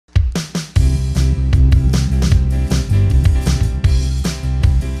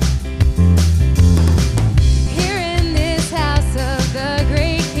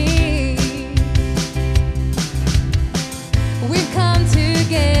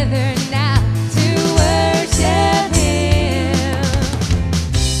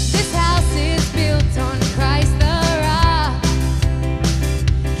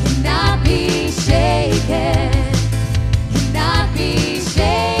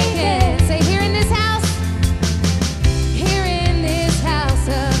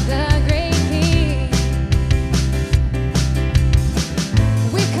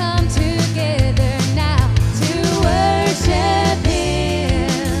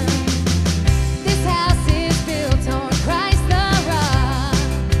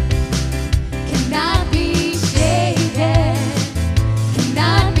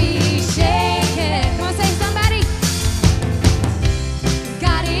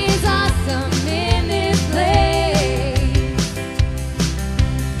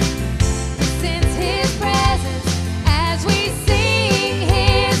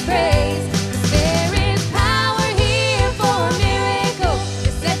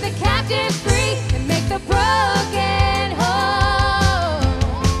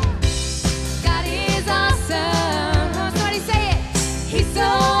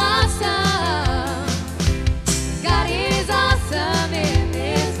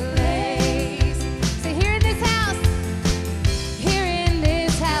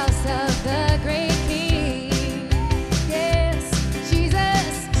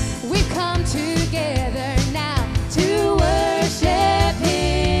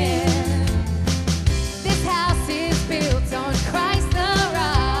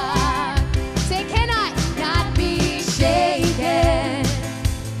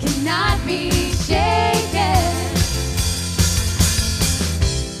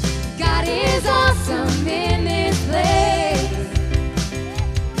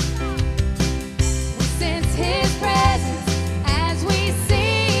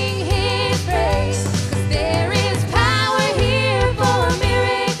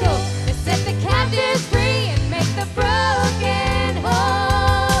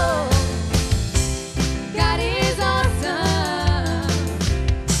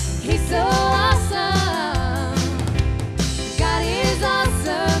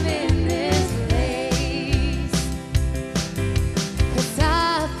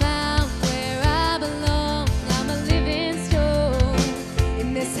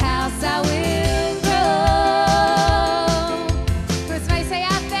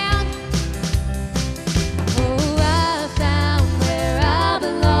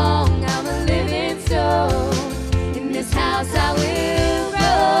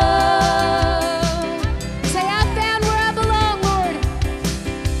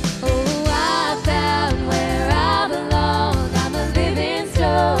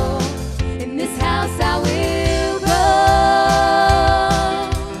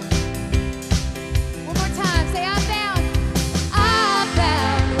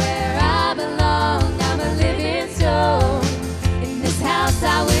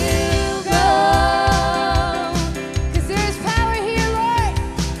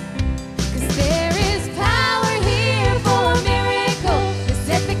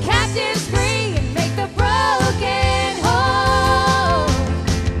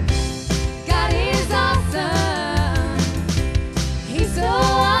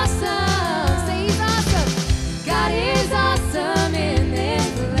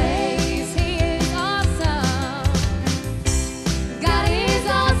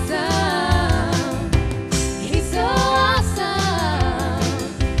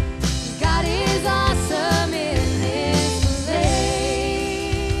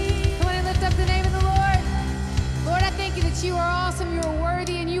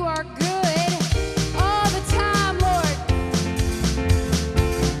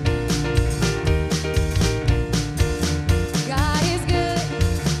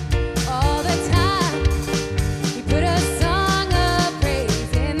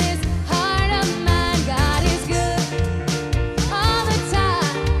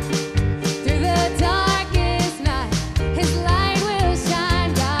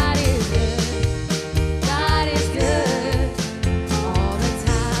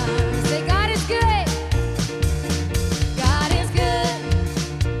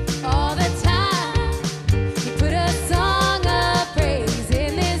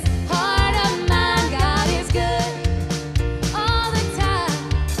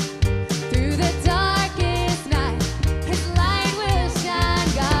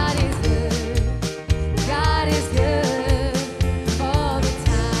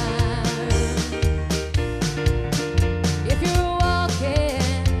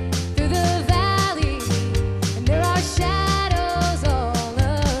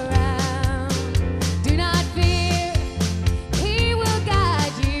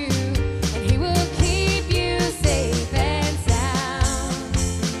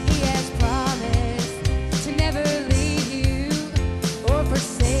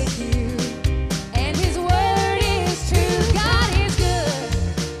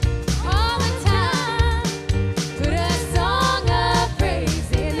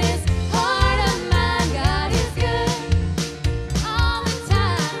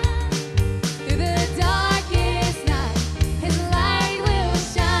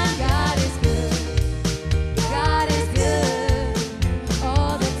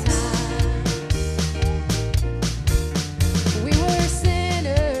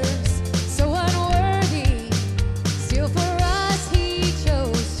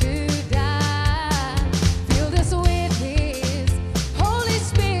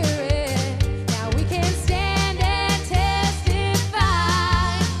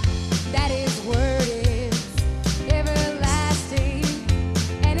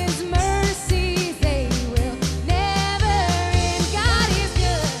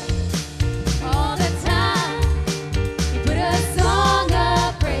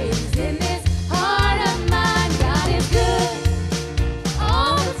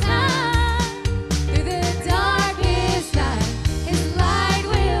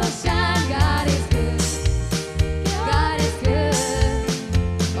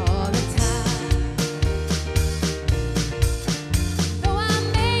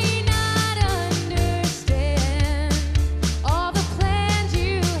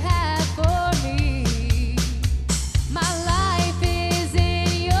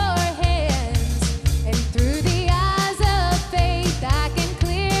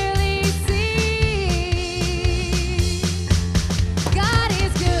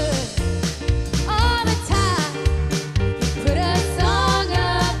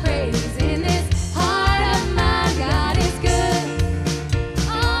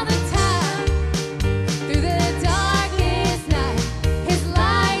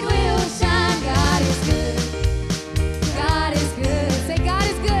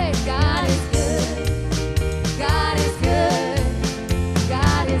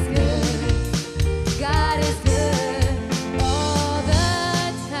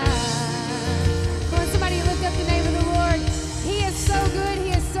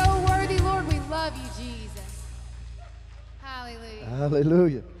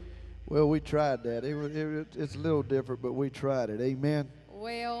Well, we tried that. It's a little different, but we tried it. Amen.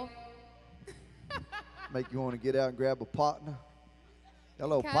 Well, Make you want to get out and grab a partner. it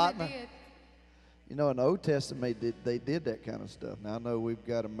Hello, kind of partner. did. You know, in the Old Testament, they did that kind of stuff. Now, I know we've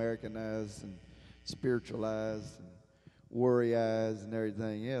got Americanized and spiritualized and worryized and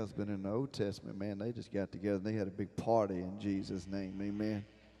everything else, but in the Old Testament, man, they just got together and they had a big party in Jesus' name. Amen.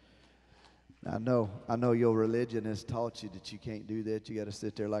 I know your religion has taught you that you can't do that. You got to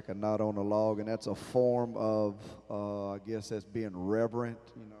sit there like a knot on a log, and that's a form of, I guess that's being reverent,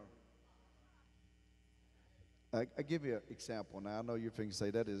 you know. I give you an example. Now, I know you're thinking, say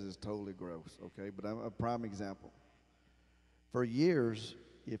that is totally gross, okay? But I'm a prime example. For years,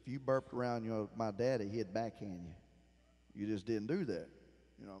 if you burped around my daddy, he'd backhand you. You just didn't do that.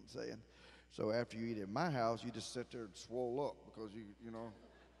 You know what I'm saying? So after you eat at my house, you just sit there and swole up because you know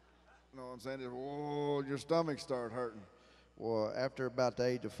what I'm saying? Whoa, your stomach start hurting. Well, after about the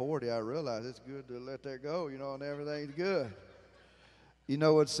age of 40, I realized it's good to let that go, and everything's good. You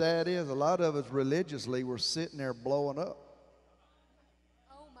know what's sad is a lot of us religiously were sitting there blowing up.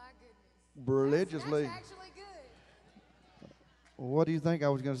 Oh my goodness. Religiously. That's actually good. Well, what do you think? I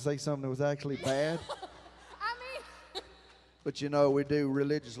was going to say something that was actually bad? I mean, But we do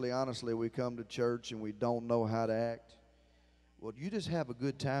religiously, honestly, we come to church and we don't know how to act. Well, you just have a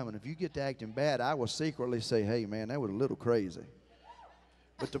good time, and if you get to acting bad, I will secretly say, hey, man, that was a little crazy.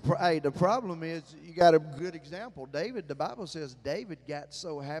 But the problem is you got a good example. David, the Bible says David got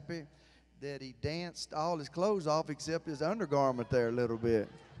so happy that he danced all his clothes off except his undergarment there a little bit.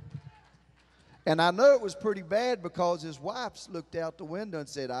 And I know it was pretty bad because his wife looked out the window and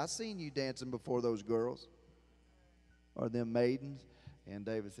said, I seen you dancing before those girls or them maidens. And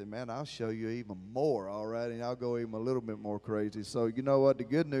David said, man, I'll show you even more, all right? And I'll go even a little bit more crazy. So you know what? The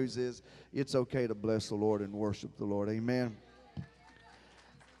good news is it's okay to bless the Lord and worship the Lord. Amen.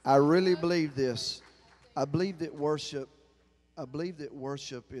 I really believe this. I believe that worship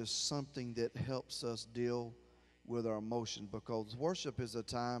is something that helps us deal with our emotions, because worship is a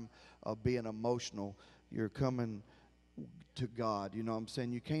time of being emotional. You're coming to God. You know what I'm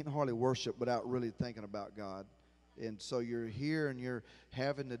saying? You can't hardly worship without really thinking about God. And so you're here and you're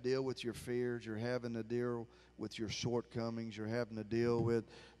having to deal with your fears. You're having to deal with your shortcomings. You're having to deal with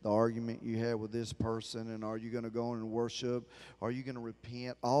the argument you had with this person. And are you going to go on and worship? Are you going to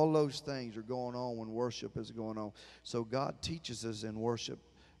repent? All those things are going on when worship is going on. So God teaches us in worship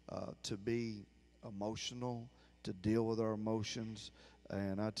to be emotional, to deal with our emotions.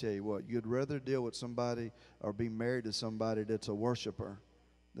 And I tell you what, you'd rather deal with somebody or be married to somebody that's a worshiper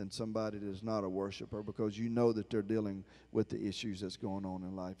than somebody that's not a worshiper, because you know that they're dealing with the issues that's going on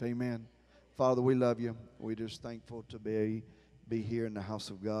in life. Amen. Father, we love you. We're just thankful to be here in the house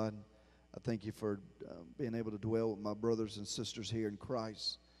of God. I thank you for being able to dwell with my brothers and sisters here in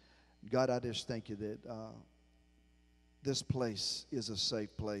Christ. God, I just thank you that this place is a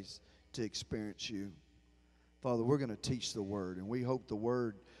safe place to experience you. Father, we're going to teach the word, and we hope the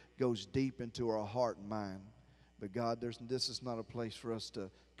word goes deep into our heart and mind. But God, this is not a place for us to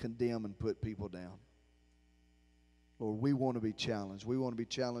condemn and put people down. Lord, we want to be challenged. We want to be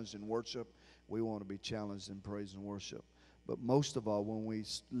challenged in worship. We want to be challenged in praise and worship. But most of all, when we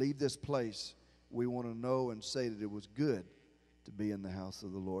leave this place, we want to know and say that it was good to be in the house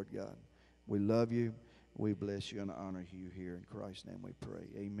of the Lord God. We love you. We bless you and honor you here. In Christ's name we pray.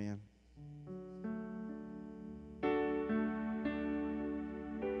 Amen.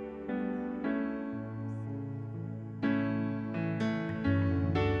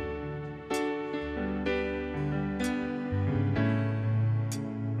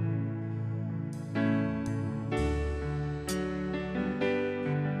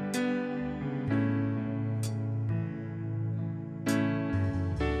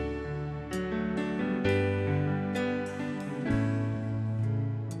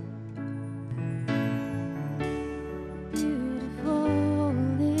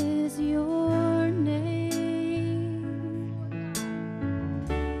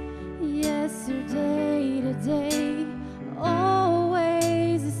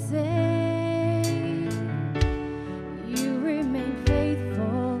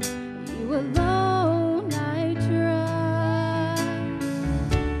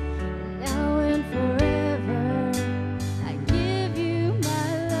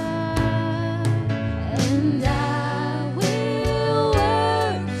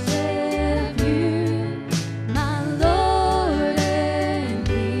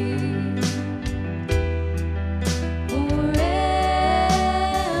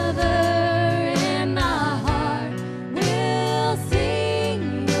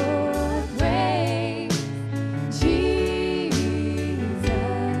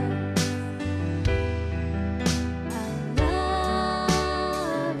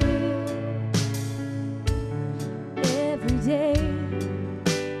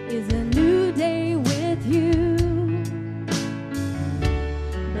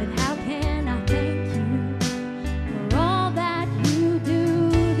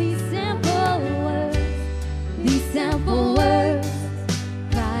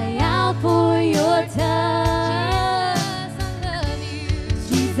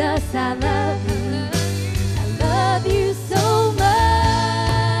 Jesus, I love you. I love you so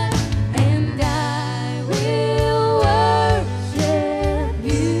much, and I will worship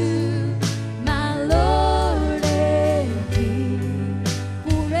you, my Lord and King,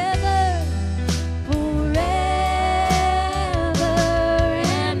 forever, forever,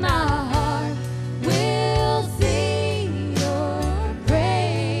 and my heart will sing your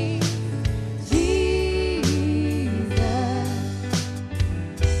praise, Jesus.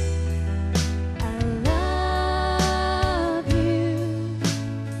 I love you.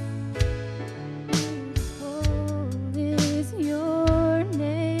 Holy is your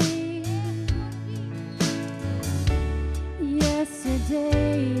name.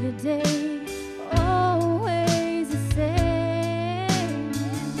 Yesterday, today, always the same.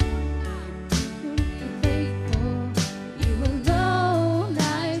 You're faithful, you alone I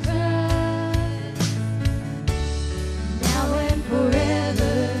trust. Now and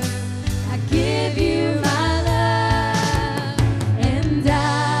forever, I give you my love, and I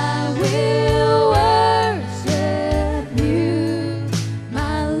will worship you,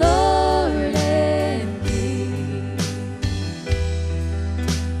 my Lord and King,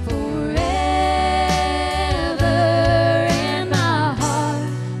 forever, and my heart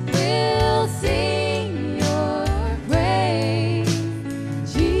will sing your praise,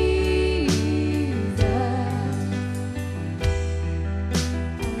 Jesus.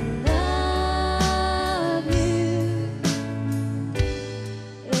 I love you.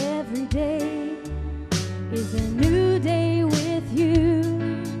 Every day is a new day with you.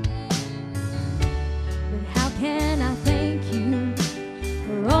 But how can I thank you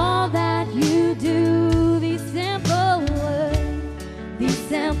for all that you do? These simple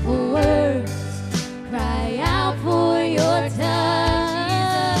words cry out for your touch.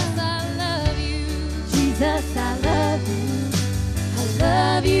 Jesus, I love you. I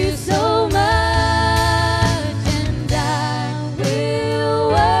love you so much, and I will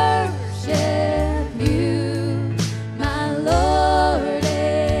worship you, my Lord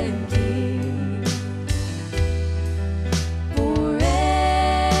and King, forever,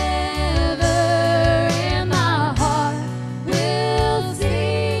 and my heart will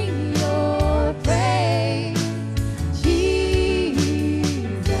sing your praise, Jesus.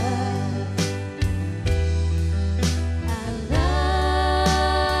 I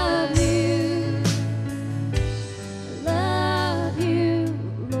love you. Love you,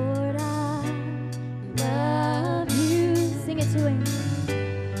 Lord, I love you. Sing it to him.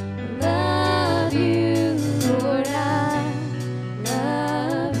 Love you, Lord, I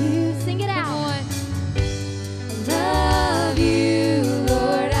love you. Sing it out. Love you,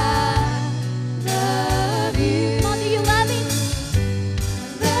 Lord, I love you. Come on, do you love him?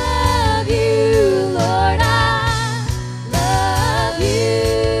 Love you, Lord, I love you,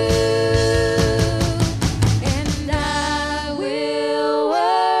 and I will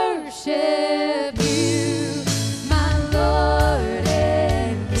worship you, my Lord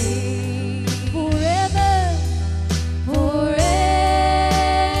and King, forever, forever,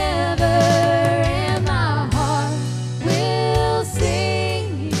 and my heart will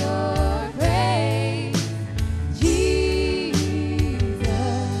sing your praise, Jesus.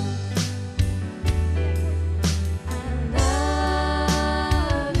 I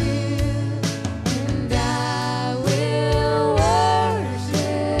love you, and I will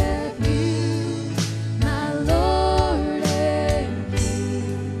worship you, my Lord and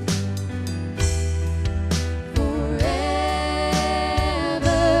King, forever,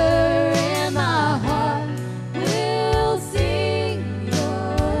 and my heart will sing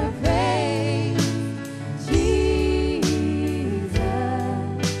your praise, Jesus.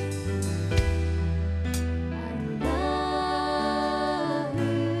 I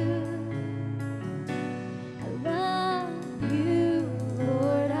love you,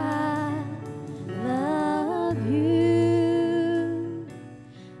 Lord, I love you.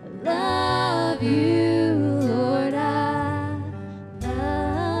 I love you, Lord, I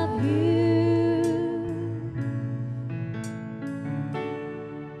love you.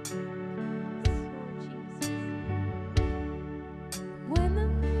 When the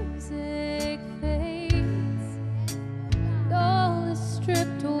music fades, all is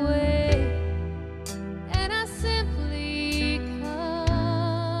stripped away, and I simply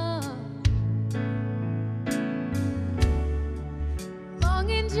come,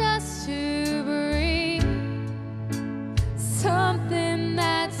 longing just to bring something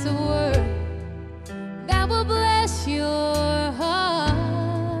that's a word that will bless your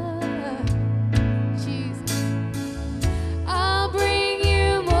heart, Jesus. I'll bring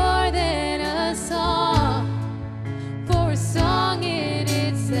you more than a song, for a song in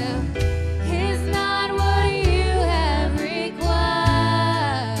itself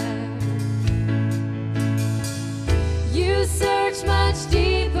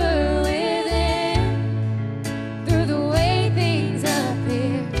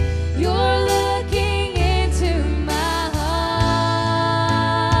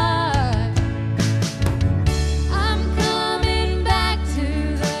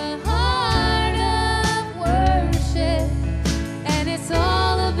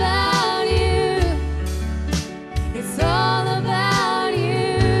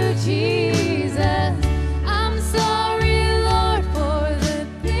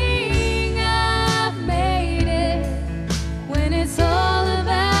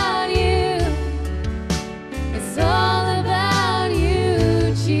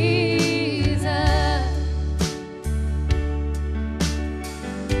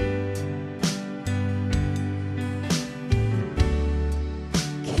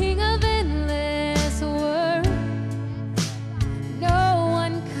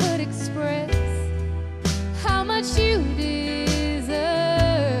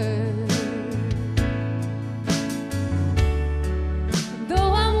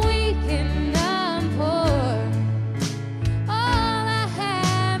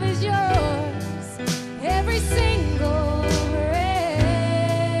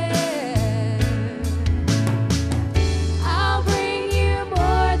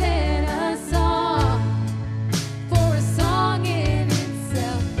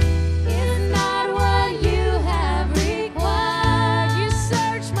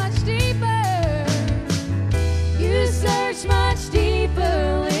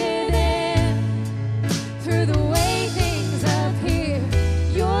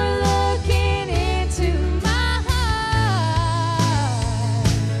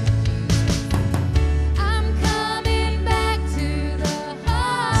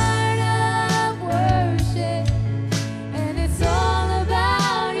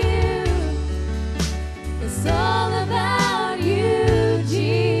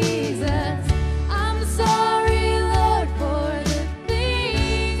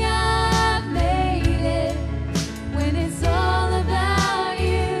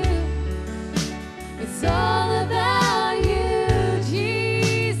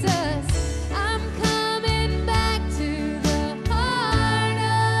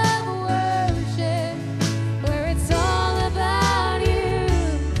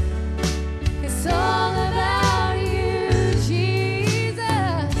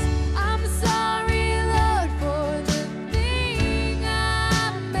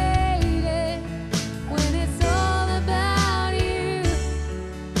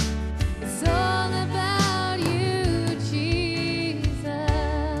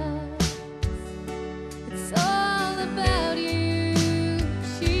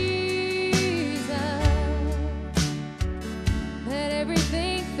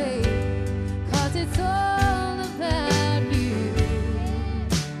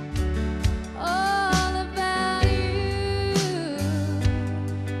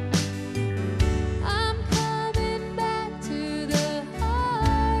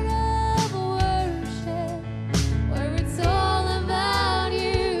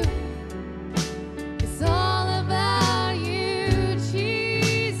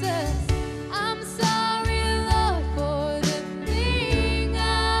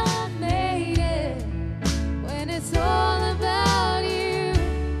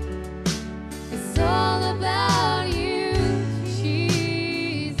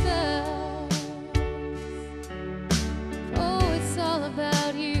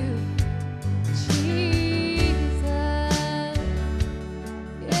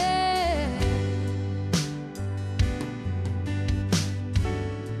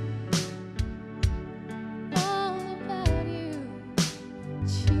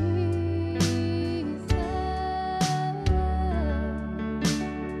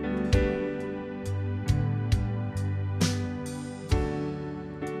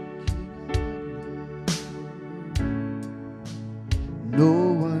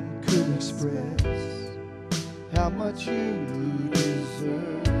much you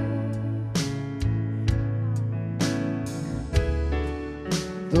deserve.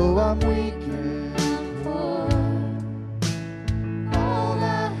 Though I'm weak and poor, all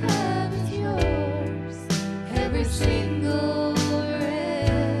I have is yours, every single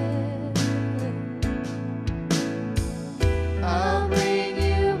breath. I'll bring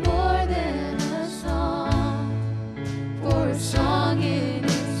you more than a song, for a song in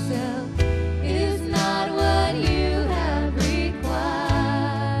itself is not what you have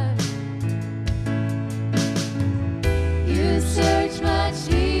required. You search much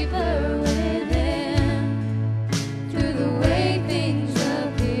deeper within, through the way things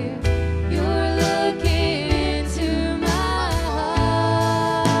appear. You're looking into my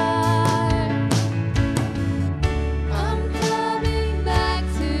heart. I'm coming back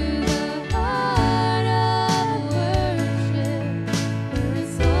to the heart of worship, where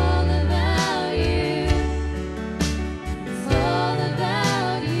it's all about you. It's all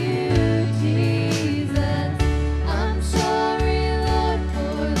about you, Jesus. I'm sorry, Lord,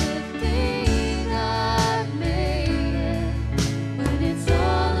 for the thing I've made. When it's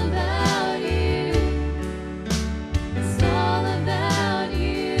all about you, it's all about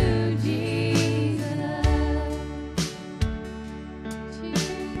you, Jesus.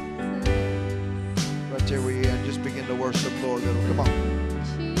 Right there where you're at, just begin to worship, Lord. Little. Come on.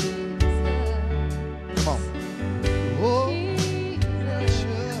 Come on. Oh, worship.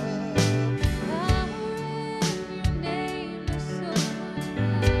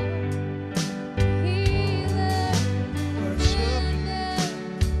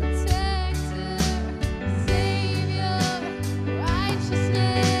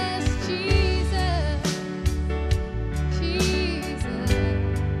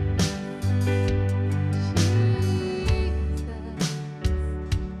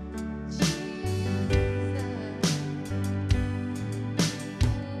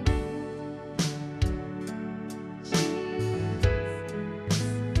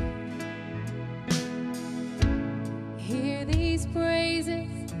 Hear these praises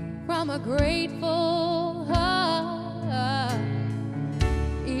from a grateful heart.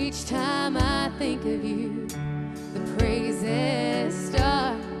 Each time I think of you, the praises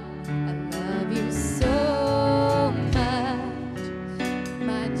start. I love you so much,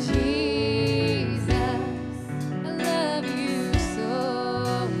 my Jesus. I love you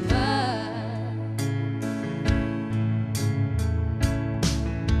so much.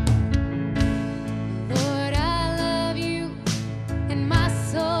 Lord, I love you, and my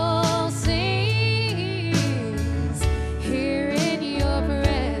soul sings here in your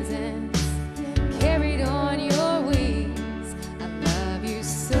presence, carried on your wings. I love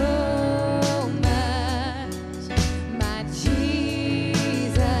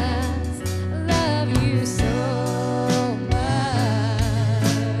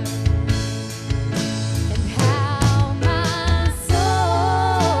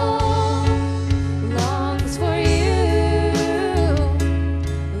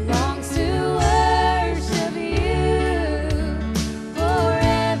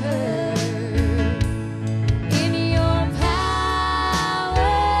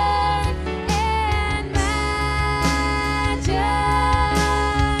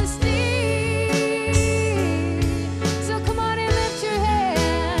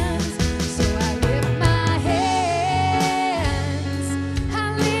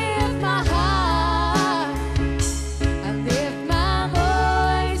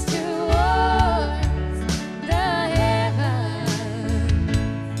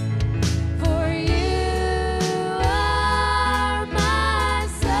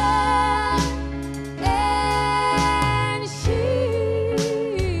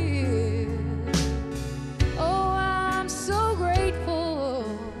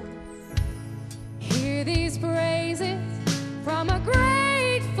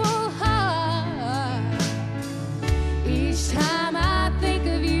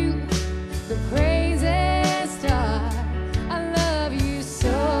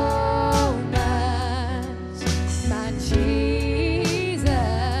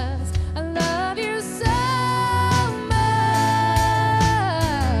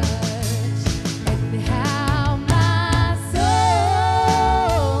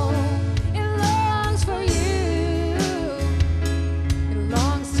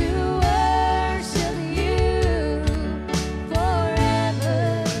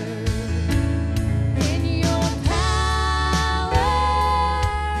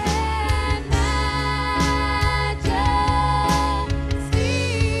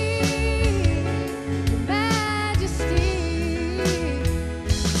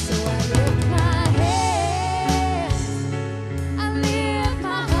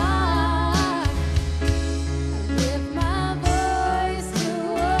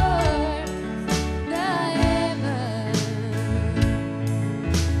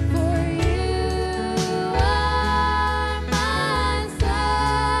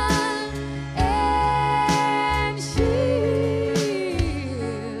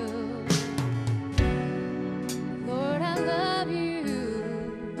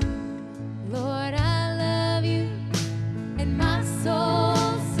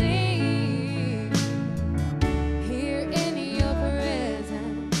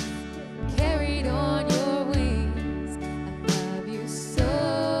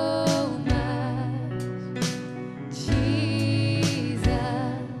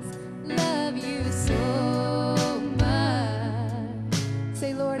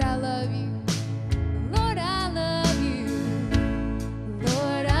Say, Lord, I love you. Lord, I love you.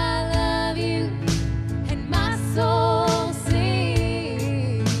 Lord, I love you. And my soul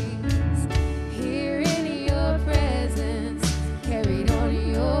sings here in your presence, carried on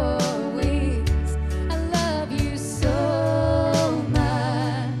your wings. I love you so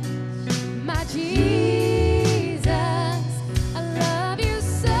much, my Jesus. I love you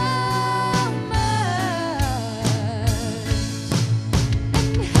so much.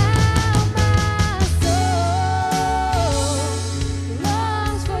 And how my soul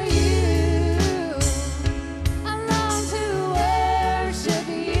longs for you. I long to worship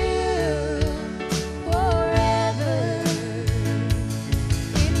you forever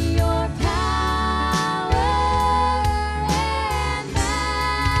in your power and majesty.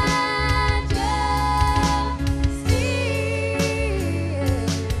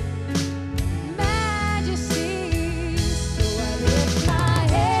 So I lift my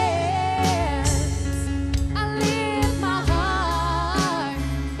hands, I lift my heart,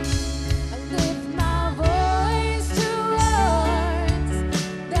 I lift my voice towards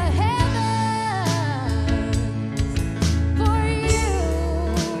the heavens, for you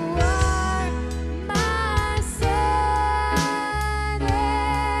are my sun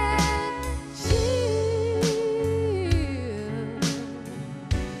and shield.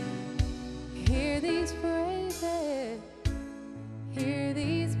 Hear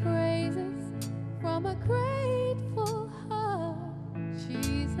these praises from a grateful heart,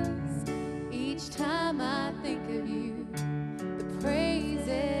 Jesus. Each time I think of you, the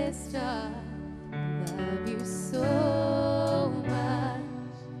praises start. Love you so much,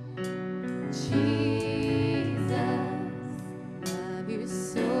 Jesus. Love you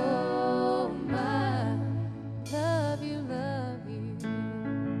so much. Love you, love you.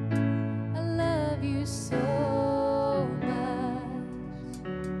 I love you so much,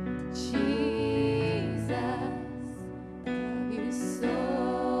 Jesus. Love you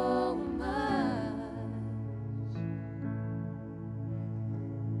so much.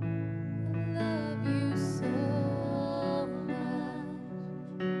 I love you so much,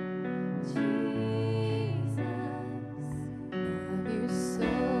 Jesus. Love you so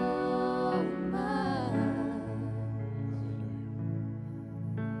much.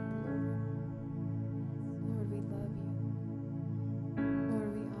 Lord, we love you.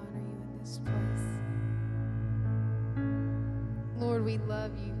 Lord, we honor you in this place. Lord, we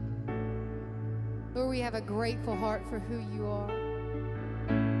love you. Lord, we have a grateful heart for who you are.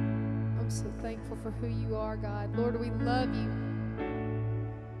 I'm so thankful for who you are, God. Lord, we love you.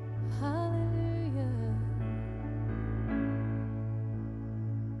 Hallelujah.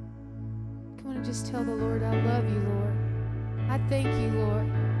 Come on and just tell the Lord, I love you, Lord. I thank you, Lord.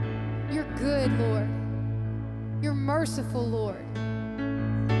 You're good, Lord. You're merciful, Lord.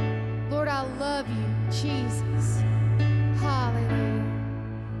 Lord, I love you, Jesus. Hallelujah.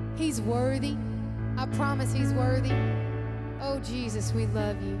 He's worthy. I promise he's worthy. Oh, Jesus, we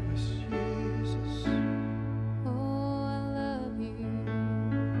love you. Jesus. Oh, I love you.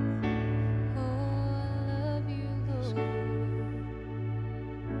 Oh, I love you, Lord.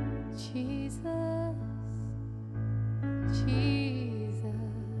 Jesus. Jesus.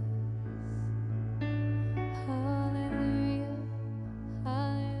 Hallelujah.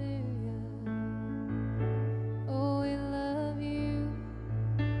 Hallelujah. Oh, we love you.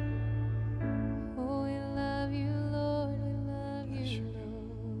 Oh, we love you, Lord. We love you,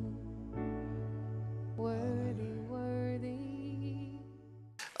 Lord. Worthy, worthy.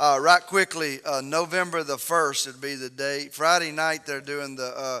 Right quickly, November the 1st would be the date. Friday night they're doing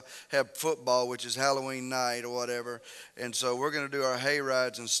have football, which is Halloween night or whatever. And so we're going to do our hay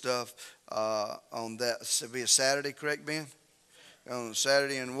rides and stuff on that. It'll be a Saturday, correct, Ben? On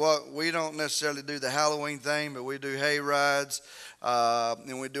Saturday. And what we don't necessarily do the Halloween thing, but we do hay rides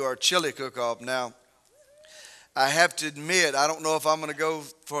and we do our chili cook-off. Now, I have to admit, I don't know if I'm going to go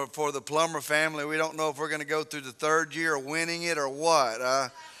for the Plummer family. We don't know if we're going to go through the third year of winning it or what.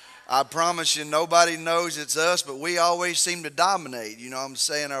 I promise you, nobody knows it's us, but we always seem to dominate. You know what I'm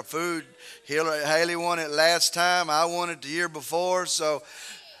saying? Our food, Haley won it last time. I won it the year before. So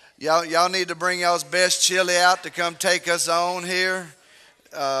y'all need to bring y'all's best chili out to come take us on here.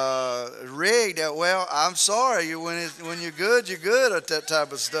 Rigged, well, I'm sorry. When you're good at that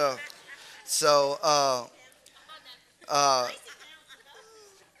type of stuff. So...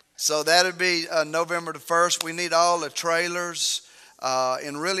 So that'd be November the 1st. We need all the trailers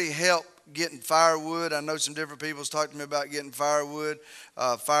and really help getting firewood. I know some different people's talked to me about getting firewood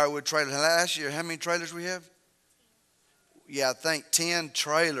trailers. And I asked you how many trailers we have? I think 10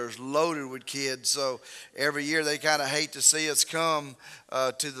 trailers loaded with kids. So every year they kind of hate to see us come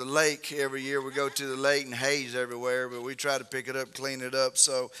to the lake. Every year we go to the lake and haze everywhere, but we try to pick it up, clean it up.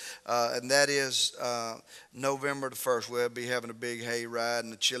 So, and that is November the 1st. We'll be having a big hay ride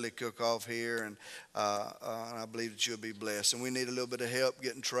and a chili cook-off here, and I believe that you'll be blessed. And we need a little bit of help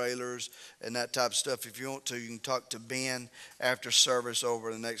getting trailers and that type of stuff. If you want to, you can talk to Ben after service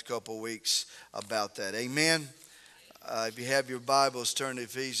over the next couple of weeks about that. Amen. If you have your Bibles, turn to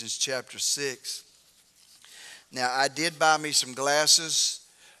Ephesians chapter 6. Now, I did buy me some glasses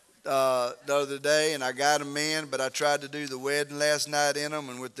the other day, and I got them in, but I tried to do the wedding last night in them,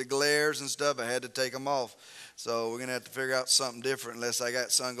 and with the glares and stuff, I had to take them off. So we're going to have to figure out something different unless I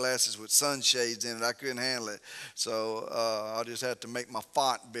got sunglasses with sunshades in it. I couldn't handle it. So I'll just have to make my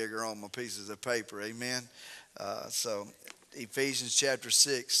font bigger on my pieces of paper. Amen. So Ephesians chapter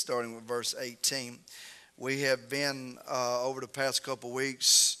 6, starting with verse 18. We have been, over the past couple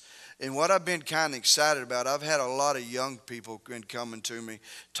weeks, and what I've been kind of excited about, I've had a lot of young people been coming to me,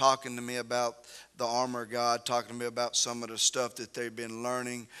 talking to me about the armor of God, talking to me about some of the stuff that they've been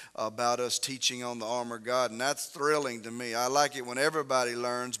learning about us teaching on the armor of God, and that's thrilling to me. I like it when everybody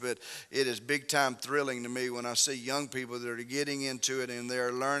learns, but it is big time thrilling to me when I see young people that are getting into it and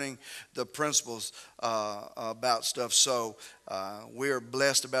they're learning the principles about stuff. So we are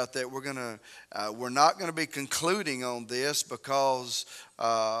blessed about that. We're not going to be concluding on this because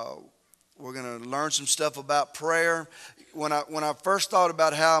we're going to learn some stuff about prayer. When I first thought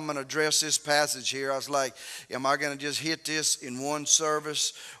about how I'm going to address this passage here, I was like, am I going to just hit this in one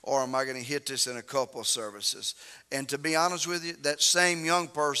service, or am I going to hit this in a couple of services? And to be honest with you, that same young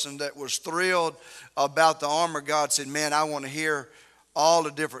person that was thrilled about the armor of God said, man, I want to hear all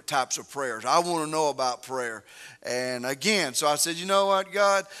the different types of prayers. I want to know about prayer. And again, so I said, you know what,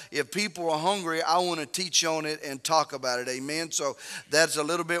 God, if people are hungry, I want to teach on it and talk about it. Amen. So that's a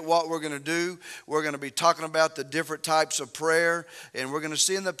little bit what we're going to do. We're going to be talking about the different types of prayer, and we're going to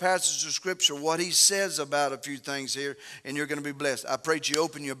see in the passage of Scripture what he says about a few things here, and you're going to be blessed. I pray that you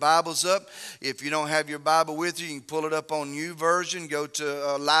open your Bibles up. If you don't have your Bible with you, you can pull it up on YouVersion. Go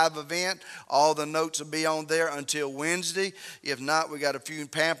to a live event. All the notes will be on there until Wednesday. If not, we got a few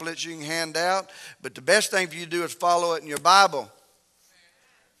pamphlets you can hand out. But the best thing for you to do is follow it in your Bible.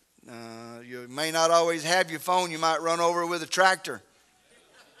 You may not always have your phone. You might run over with a tractor,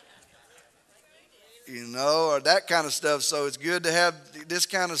 you know, or that kind of stuff. So it's good to have this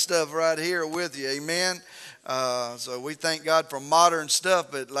kind of stuff right here with you. Amen. So we thank God for modern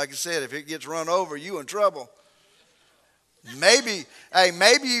stuff. But like I said, if it gets run over, you in trouble. Maybe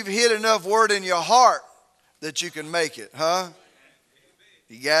you've hit enough word in your heart that you can make it, huh?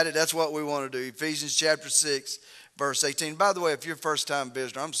 You got it? That's what we want to do. Ephesians chapter 6, verse 18. By the way, if you're a first-time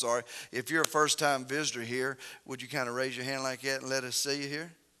visitor, I'm sorry. If you're a first-time visitor here, would you kind of raise your hand like that and let us see you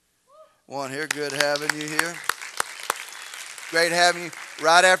here? One here. Good having you here. Great having you.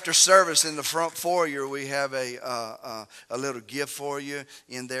 Right after service in the front foyer, we have a little gift for you.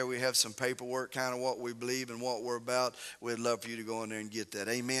 In there we have some paperwork, kind of what we believe and what we're about. We'd love for you to go in there and get that.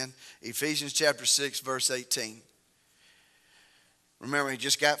 Amen. Ephesians chapter 6, verse 18. Remember, he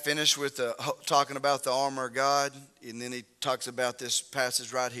just got finished with talking about the armor of God, and then he talks about this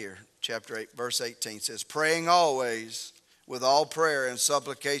passage right here. Chapter 8, verse 18 says, praying always with all prayer and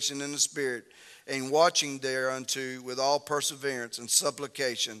supplication in the Spirit, and watching thereunto with all perseverance and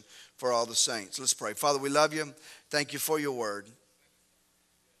supplication for all the saints. Let's pray. Father, we love you. Thank you for your word.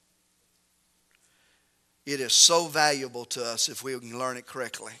 It is so valuable to us if we can learn it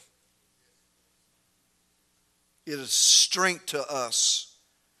correctly. It is strength to us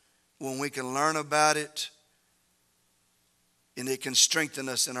when we can learn about it, and it can strengthen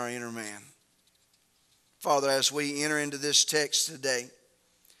us in our inner man. Father, as we enter into this text today,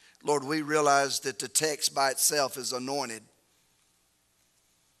 Lord, we realize that the text by itself is anointed.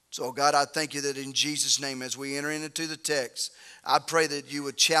 So, God, I thank you that in Jesus' name, as we enter into the text, I pray that you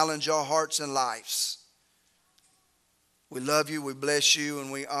would challenge our hearts and lives. We love you, we bless you,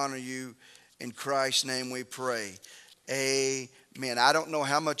 and we honor you. In Christ's name we pray. Amen. I don't know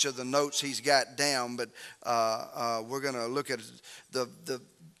how much of the notes he's got down, but we're going to look at the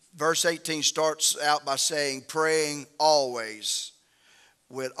verse 18 starts out by saying, praying always,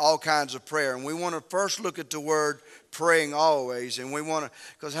 with all kinds of prayer. And we want to first look at the word praying always. And we want to,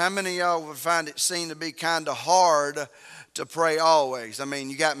 because how many of y'all would find it seem to be kind of hard to pray always? I mean,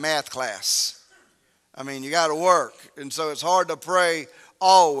 you got math class. I mean, you got to work. And so it's hard to pray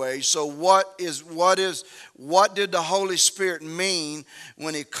always. So what did the Holy Spirit mean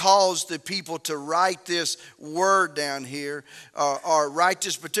when He caused the people to write this word down here, or write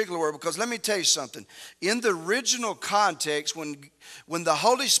this particular word? Because let me tell you something. In the original context, when the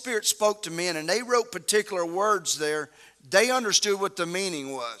Holy Spirit spoke to men and they wrote particular words there, they understood what the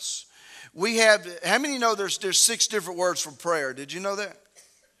meaning was. We have, how many know there's 6 different words for prayer? Did you know that?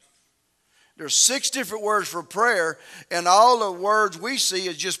 There's 6 different words for prayer, and all the words we see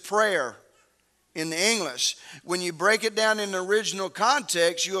is just prayer in the English. When you break it down in the original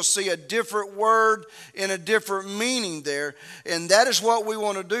context, you'll see a different word and a different meaning there. And that is what we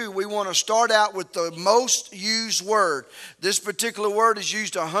want to do. We want to start out with the most used word. This particular word is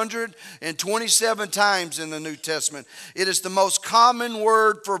used 127 times in the New Testament. It is the most common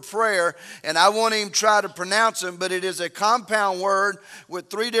word for prayer, and I won't even try to pronounce them, but it is a compound word with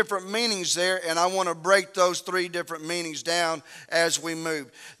 3 different meanings there, and I want to break those 3 different meanings down as we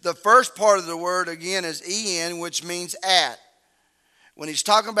move. The first part of the word again is en, which means at. When he's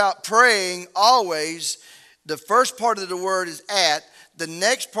talking about praying always, the first part of the word is at. The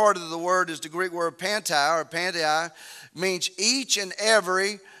next part of the word is the Greek word pantai, or pantai, means each and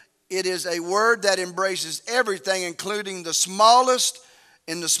every. It is a word that embraces everything, including the smallest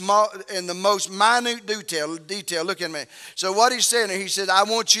and the most minute detail. Look at me. So what he's saying here, he said, I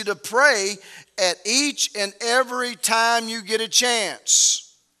want you to pray at each and every time you get a chance.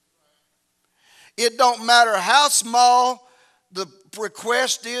 It don't matter how small the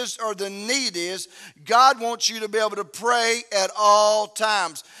request is or the need is, God wants you to be able to pray at all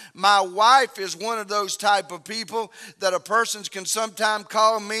times. My wife is one of those type of people that a person can sometimes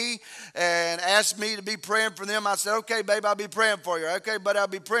call me and ask me to be praying for them. I said, okay, babe, I'll be praying for you. Okay, but I'll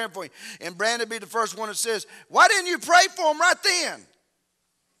be praying for you. And Brandon be the first one that says, why didn't you pray for him right then?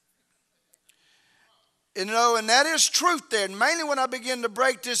 You know, and that is truth there. And mainly when I begin to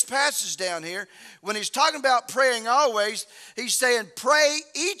break this passage down here, when he's talking about praying always, he's saying pray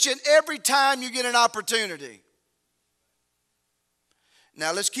each and every time you get an opportunity.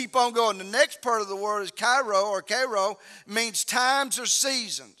 Now let's keep on going. The next part of the word is kairo, means times or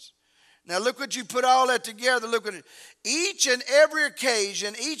seasons. Now look what you put all that together. Look at it. Each and every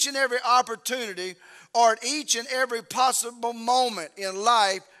occasion, each and every opportunity, or at each and every possible moment in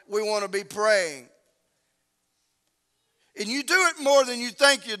life, we want to be praying. And you do it more than you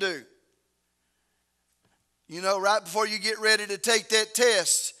think you do. You know, right before you get ready to take that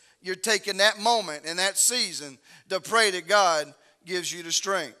test, you're taking that moment and that season to pray that God gives you the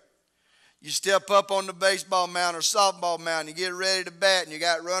strength. You step up on the baseball mound or softball mound, you get ready to bat, and you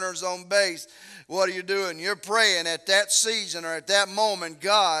got runners on base. What are you doing? You're praying at that season or at that moment,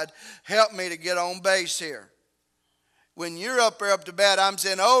 God, help me to get on base here. When you're up there up to bat, I'm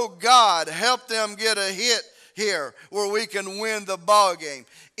saying, oh God, help them get a hit here where we can win the ball game.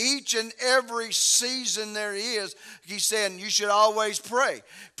 Each and every season there is, he's saying you should always pray.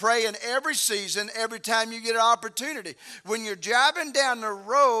 Pray in every season, every time you get an opportunity. When you're driving down the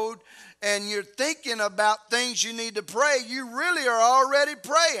road and you're thinking about things you need to pray, you really are already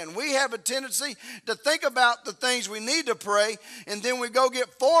praying. We have a tendency to think about the things we need to pray, and then we go get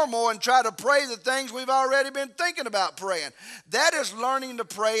formal and try to pray the things we've already been thinking about praying. That is learning to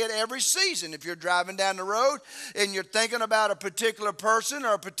pray at every season. If you're driving down the road and you're thinking about a particular person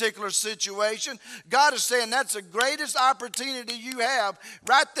or a particular situation, God is saying that's the greatest opportunity you have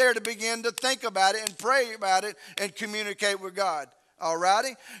right there to begin to think about it and pray about it and communicate with God. All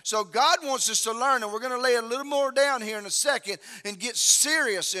righty? So God wants us to learn, and we're going to lay a little more down here in a second and get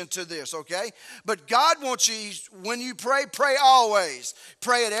serious into this, okay? But God wants you, when you pray, pray always.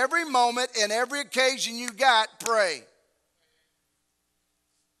 Pray at every moment and every occasion you got, pray.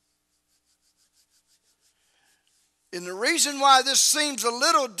 And the reason why this seems a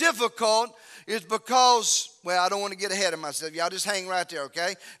little difficult is because, well, I don't want to get ahead of myself. Y'all just hang right there,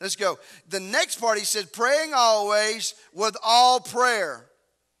 okay? Let's go. The next part, he said, praying always with all prayer.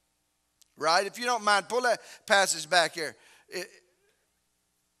 Right? If you don't mind, pull that passage back here.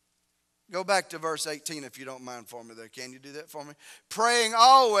 Go back to verse 18 if you don't mind for me there. Can you do that for me? Praying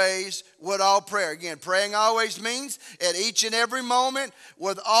always with all prayer. Again, praying always means at each and every moment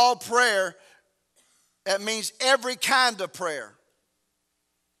with all prayer. That means every kind of prayer.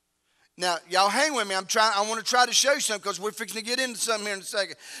 Now, y'all hang with me. I want to try to show you something because we're fixing to get into something here in a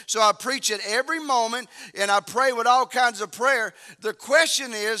second. So I preach at every moment and I pray with all kinds of prayer. The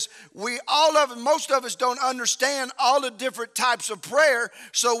question is, most of us don't understand all the different types of prayer,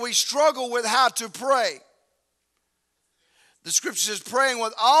 so we struggle with how to pray. The scripture says praying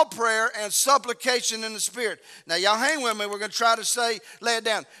with all prayer and supplication in the Spirit. Now, y'all hang with me. We're going to try to lay it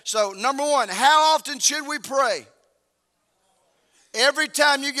down. So, number one, how often should we pray? Every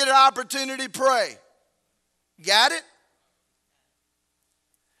time you get an opportunity, pray. Got it?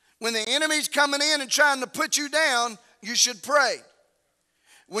 When the enemy's coming in and trying to put you down, you should pray.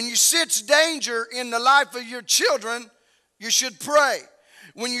 When you sense danger in the life of your children, you should pray.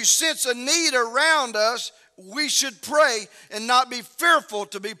 When you sense a need around us, we should pray and not be fearful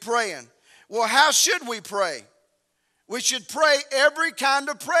to be praying. Well, how should we pray? We should pray every kind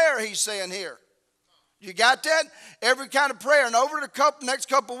of prayer, he's saying here. You got that? Every kind of prayer. And over the next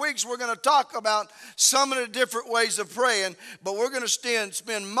couple of weeks, we're going to talk about some of the different ways of praying. But we're going to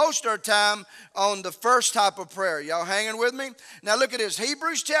spend most of our time on the first type of prayer. Y'all hanging with me? Now look at this.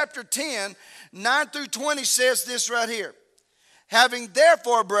 Hebrews chapter 10, 9 through 20 says this right here. Having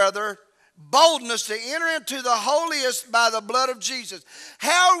therefore, brother, boldness to enter into the holiest by the blood of Jesus.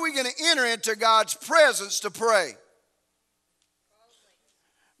 How are we going to enter into God's presence to pray?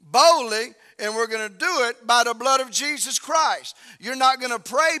 Boldly. And we're going to do it by the blood of Jesus Christ. You're not going to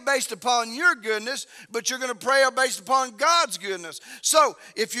pray based upon your goodness, but you're going to pray based upon God's goodness. So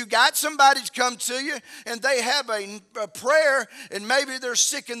if you got somebody to come to you and they have a prayer and maybe they're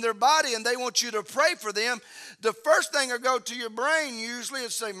sick in their body and they want you to pray for them, the first thing that goes to your brain usually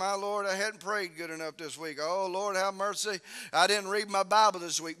is say, my Lord, I hadn't prayed good enough this week. Oh, Lord, have mercy. I didn't read my Bible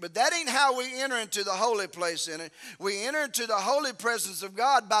this week. But that ain't how we enter into the holy place in it. We enter into the holy presence of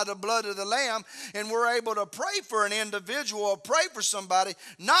God by the blood of the Lamb. And we're able to pray for an individual or pray for somebody,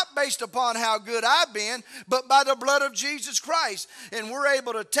 not based upon how good I've been, but by the blood of Jesus Christ. And we're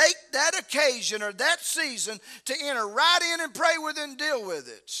able to take that occasion or that season to enter right in and pray with it and deal with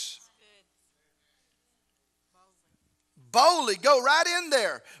it. Boldly go right in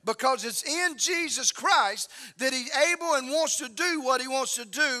there, because it's in Jesus Christ that he's able and wants to do what he wants to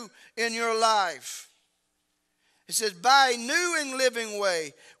do in your life. It says, by a new and living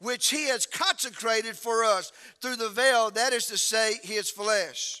way, which he has consecrated for us through the veil, that is to say, his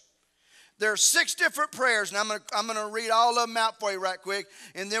flesh. There are 6 different prayers, and I'm going to read all of them out for you right quick,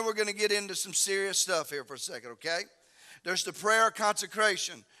 and then we're going to get into some serious stuff here for a second, okay? There's the prayer of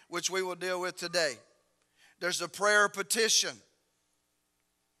consecration, which we will deal with today. There's the prayer of petition.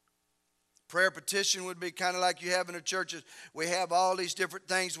 Prayer petition would be kind of like you have in the churches. We have all these different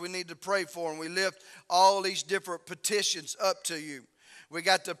things we need to pray for, and we lift all these different petitions up to you. We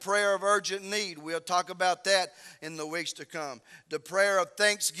got the prayer of urgent need. We'll talk about that in the weeks to come. The prayer of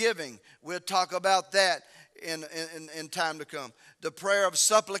thanksgiving. We'll talk about that in time to come. The prayer of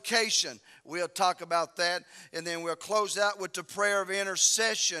supplication. We'll talk about that. And then we'll close out with the prayer of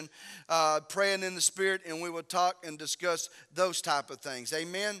intercession, praying in the Spirit, and we will talk and discuss those type of things.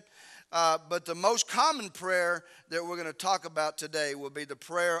 Amen? But the most common prayer that we're going to talk about today will be the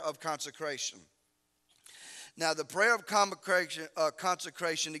prayer of consecration. Now, the prayer of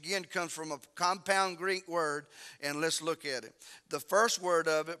consecration again comes from a compound Greek word, and let's look at it. The first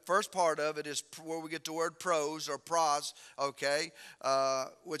part of it is where we get the word pros or pros, okay,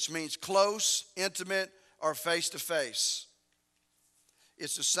 which means close, intimate, or face-to-face.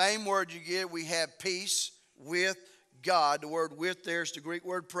 It's the same word you get. We have peace with God. The word with there is the Greek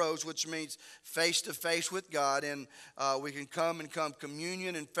word pros, which means face-to-face with God. And we can come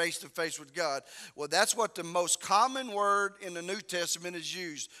communion and face-to-face with God. Well, that's what the most common word in the New Testament is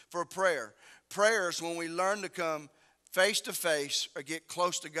used for prayer. Prayer is when we learn to come face-to-face or get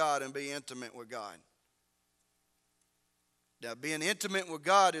close to God and be intimate with God. Now, being intimate with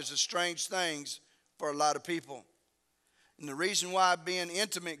God is a strange thing for a lot of people. And the reason why being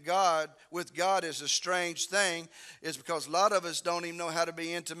intimate with God is a strange thing is because a lot of us don't even know how to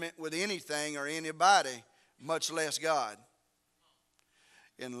be intimate with anything or anybody, much less God.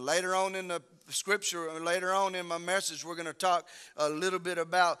 And later on in the scripture, later on in my message, we're going to talk a little bit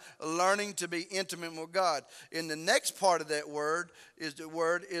about learning to be intimate with God. And the next part of that word is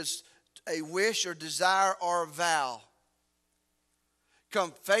a wish or desire or a vow.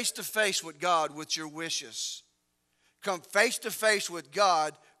 Come face to face with God with your wishes. Come face to face with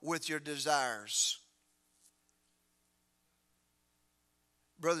God with your desires.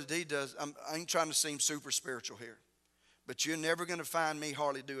 Brother D does, I ain't trying to seem super spiritual here, but you're never going to find me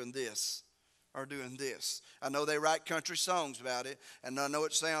hardly doing this or doing this. I know they write country songs about it, and I know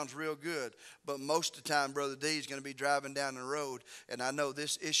it sounds real good, but most of the time, Brother D is going to be driving down the road, and I know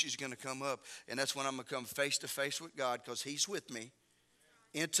this issue is going to come up, and that's when I'm going to come face to face with God because he's with me.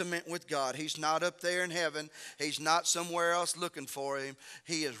 Intimate with God. He's not up there in heaven. He's not somewhere else looking for him.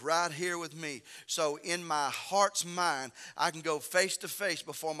 He is right here with me. So in my heart's mind, I can go face to face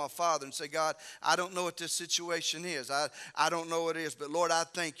before my Father and say, God, I don't know what this situation is. I don't know what it is. But Lord, I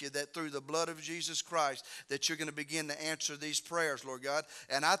thank you that through the blood of Jesus Christ that you're going to begin to answer these prayers, Lord God.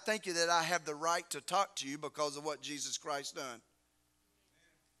 And I thank you that I have the right to talk to you because of what Jesus Christ done.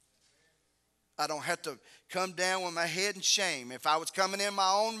 I don't have to come down with my head in shame. If I was coming in my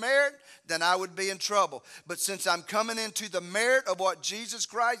own merit, then I would be in trouble. But since I'm coming into the merit of what Jesus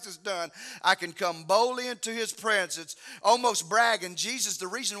Christ has done, I can come boldly into his presence, almost bragging, Jesus, the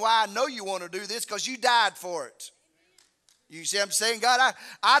reason why I know you want to do this because you died for it. You see what I'm saying? God,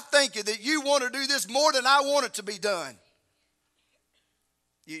 I thank you that you want to do this more than I want it to be done.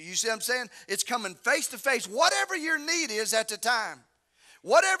 You see what I'm saying? It's coming face to face. Whatever your need is at the time,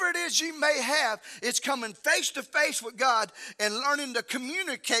 whatever it is you may have, it's coming face to face with God and learning to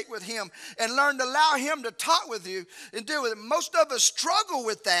communicate with him and learn to allow him to talk with you and deal with it. Most of us struggle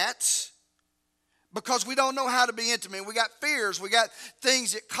with that because we don't know how to be intimate. We got fears. We got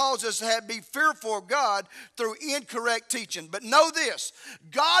things that cause us to be fearful of God through incorrect teaching. But know this,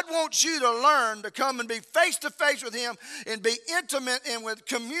 God wants you to learn to come and be face to face with him and be intimate and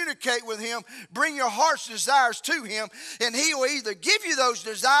communicate with him. Bring your heart's desires to him, and he will either give you those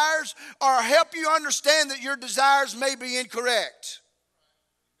desires or help you understand that your desires may be incorrect.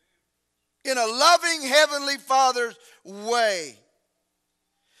 In a loving Heavenly Father's way.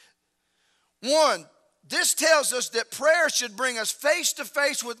 One, this tells us that prayer should bring us face to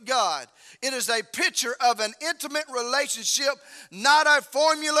face with God. It is a picture of an intimate relationship, not a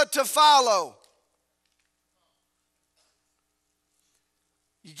formula to follow.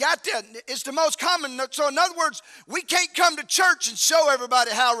 You got that? It's the most common. So in other words, we can't come to church and show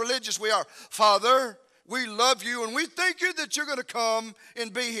everybody how religious we are. Father, we love you and we thank you that you're going to come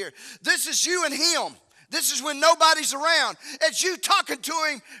and be here. This is you and him. This is when nobody's around. It's you talking to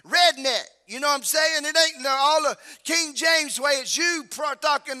him redneck. You know what I'm saying? It ain't all the King James way. It's you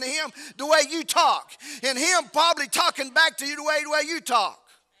talking to him the way you talk. And him probably talking back to you the way you talk.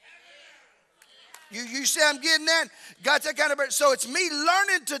 You see I'm getting that? Got that kind of... So it's me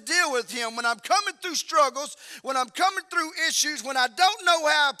learning to deal with him. When I'm coming through struggles, when I'm coming through issues, when I don't know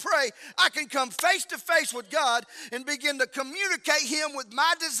how I pray, I can come face to face with God and begin to communicate him with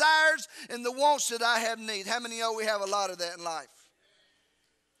my desires and the wants that I have need. How many of you we have a lot of that in life?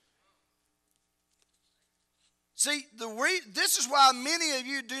 See, this is why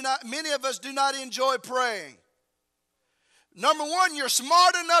many of us do not enjoy praying. Number one, you're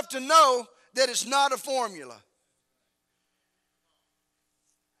smart enough to know that it's not a formula.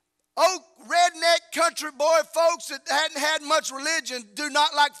 Old redneck country boy folks that hadn't had much religion do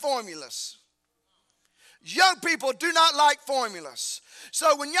not like formulas. Young people do not like formulas.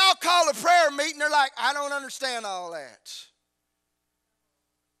 So when y'all call a prayer meeting, they're like, I don't understand all that.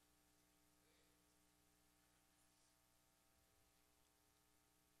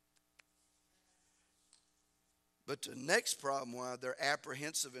 But the next problem, why they're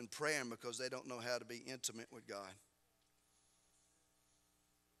apprehensive in praying, because they don't know how to be intimate with God.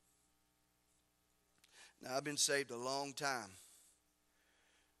 Now, I've been saved a long time,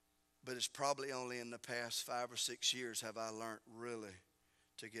 but it's probably only in the past 5 or 6 years have I learned really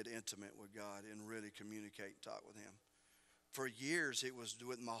to get intimate with God and really communicate and talk with him. For years, it was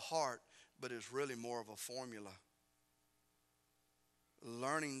with my heart, but it's really more of a formula.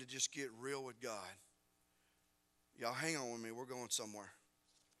 Learning to just get real with God. Y'all hang on with me. We're going somewhere.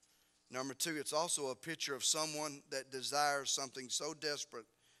 Number two, it's also a picture of someone that desires something so desperate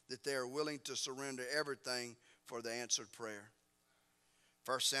that they are willing to surrender everything for the answered prayer.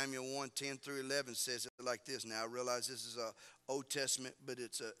 1 Samuel 1:10-11 says it like this. Now, I realize this is an Old Testament, but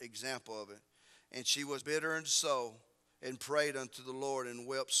it's an example of it. And she was bitter in soul and prayed unto the Lord and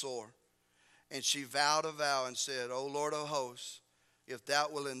wept sore. And she vowed a vow and said, O Lord of hosts, if thou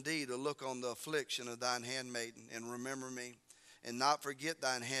wilt indeed look on the affliction of thine handmaiden, and remember me, and not forget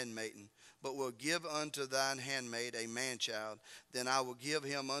thine handmaiden, but will give unto thine handmaid a man-child, then I will give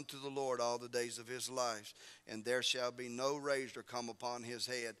him unto the Lord all the days of his life, and there shall be no razor come upon his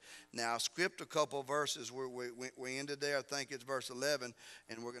head. Now, I skipped a couple of verses where we ended there. I think it's verse 11,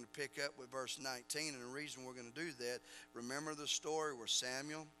 and we're going to pick up with verse 19, and the reason we're going to do that, remember the story where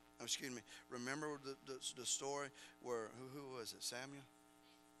remember the story where, who was it, Samuel?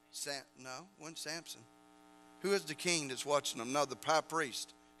 No, it wasn't Samson. Who is the king that's watching them? No, the high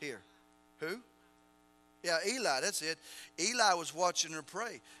priest here. Who? Yeah, Eli, that's it. Eli was watching her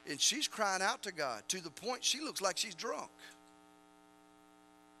pray, and she's crying out to God to the point she looks like she's drunk.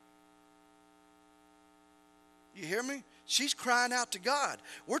 You hear me? She's crying out to God.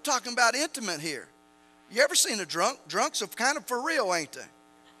 We're talking about intimate here. You ever seen a drunk? Drunks are kind of for real, ain't they?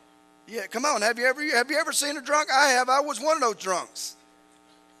 Yeah, come on. Have you ever seen a drunk? I have. I was one of those drunks.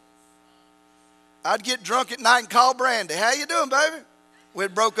 I'd get drunk at night and call Brandy. How you doing, baby?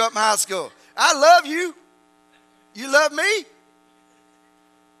 We'd broke up in high school. I love you. You love me?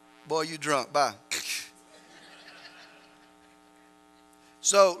 Boy, you drunk. Bye.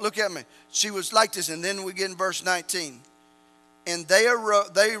 So look at me. She was like this, and then we get in verse 19. And they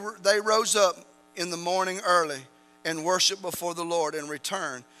rose up in the morning early and worshiped before the Lord and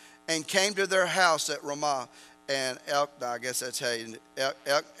returned and came to their house at Ramah. And I guess that's how you,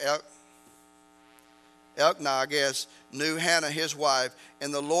 Elkanah, I guess, knew Hannah his wife,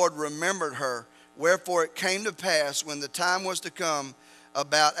 and the Lord remembered her. Wherefore it came to pass, when the time was to come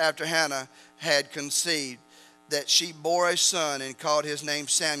about after Hannah had conceived, that she bore a son and called his name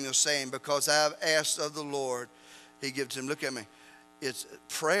Samuel, saying, because I have asked of the Lord, he gives him. Look at me. It's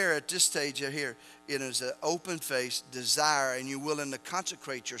prayer at this stage right here. It is an open-faced desire, and you're willing to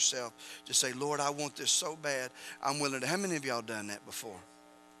consecrate yourself to say, Lord, I want this so bad. I'm willing to. How many of y'all done that before?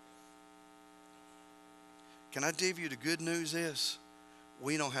 Can I give you the good news is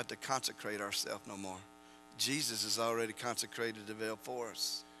we don't have to consecrate ourselves no more. Jesus has already consecrated the veil for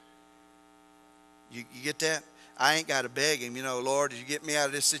us. You get that? I ain't got to beg him, Lord, if you get me out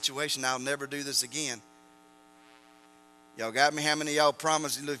of this situation, I'll never do this again. Y'all got me? How many of y'all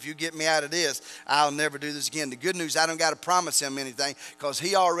promise, if you get me out of this, I'll never do this again? The good news, I don't got to promise him anything because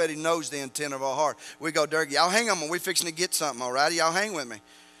he already knows the intent of our heart. We go, Dirk, y'all hang on, we're fixing to get something, all right? Y'all hang with me.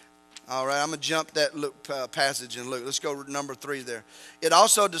 All right, I'm going to jump that passage in Luke. Let's go to number 3 there. It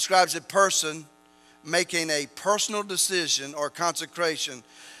also describes a person making a personal decision or consecration.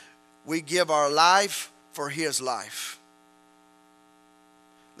 We give our life for his life.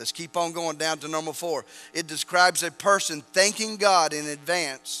 Let's keep on going down to number 4. It describes a person thanking God in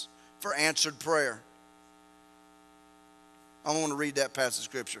advance for answered prayer. I want to read that passage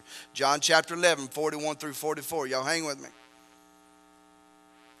of scripture. John chapter 11, 41 through 44. Y'all hang with me.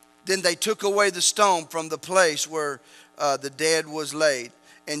 Then they took away the stone from the place where the dead was laid.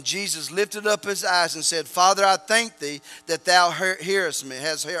 And Jesus lifted up his eyes and said, Father, I thank thee that thou hearest me,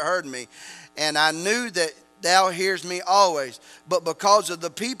 hast heard me. And I knew that thou hearest me always. But because of the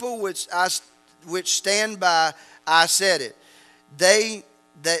people which stand by, I said it. I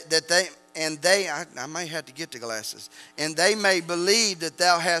may have to get the glasses. And they may believe that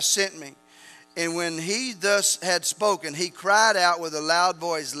thou hast sent me. And when he thus had spoken, he cried out with a loud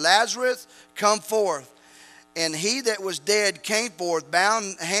voice, Lazarus, come forth. And he that was dead came forth,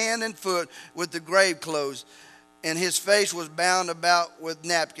 bound hand and foot with the grave clothes, and his face was bound about with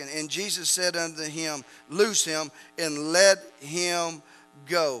napkin. And Jesus said unto him, loose him and let him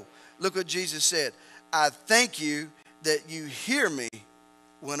go. Look what Jesus said. I thank you that you hear me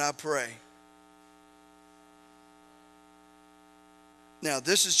when I pray. Now,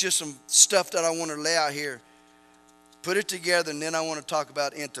 this is just some stuff that I want to lay out here. Put it together, and then I want to talk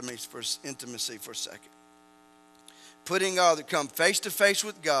about intimacy for a second. Putting God, come face to face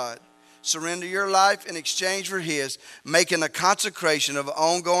with God, surrender your life in exchange for his, making a consecration of an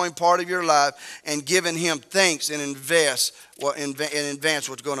ongoing part of your life, and giving him thanks and advance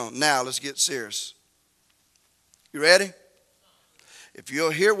what's going on. Now, let's get serious. You ready? If you'll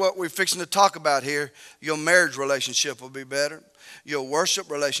hear what we're fixing to talk about here, your marriage relationship will be better. Your worship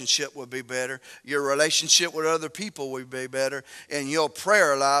relationship will be better. Your relationship with other people will be better. And your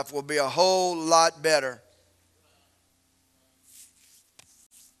prayer life will be a whole lot better.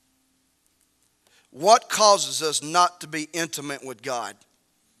 What causes us not to be intimate with God?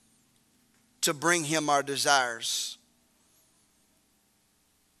 To bring him our desires.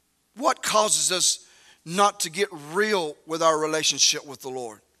 What causes us not to get real with our relationship with the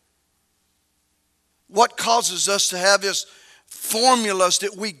Lord? What causes us to have this formulas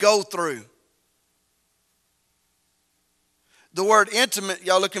that we go through? The word intimate,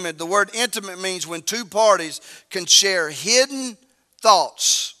 y'all look at me. The word intimate means when two parties can share hidden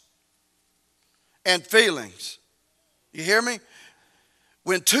thoughts and feelings. You hear me?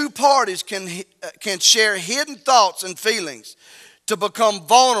 When two parties can share hidden thoughts and feelings to become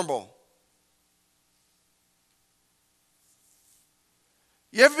vulnerable.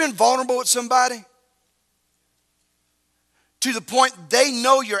 You ever been vulnerable with somebody? To the point they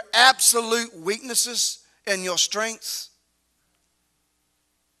know your absolute weaknesses and your strengths.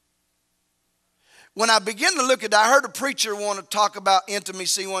 When I began to look at that, I heard a preacher want to talk about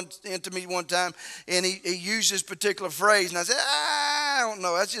intimacy one time, and he used this particular phrase, and I said, I don't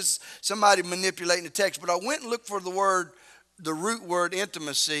know, that's just somebody manipulating the text. But I went and looked for the root word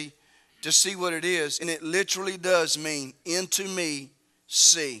intimacy to see what it is, and it literally does mean into me,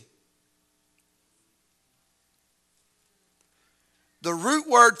 see. The root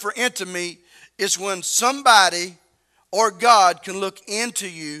word for intimacy is when somebody or God can look into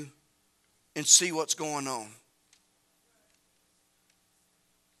you and see what's going on.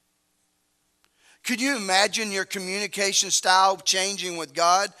 Could you imagine your communication style changing with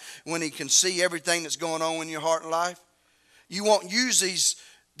God when he can see everything that's going on in your heart and life? You won't use these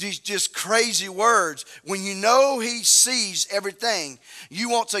just crazy words. When you know he sees everything, you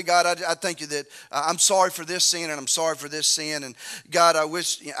won't say, God, I thank you that I'm sorry for this sin and I'm sorry for this sin. And God,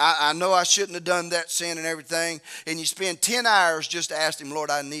 I know I shouldn't have done that sin and everything. And you spend 10 hours just to ask him, Lord,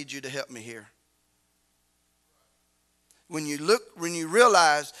 I need you to help me here. When you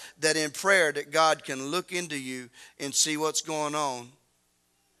realize that in prayer that God can look into you and see what's going on,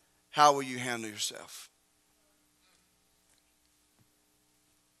 how will you handle yourself?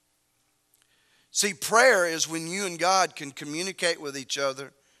 See, prayer is when you and God can communicate with each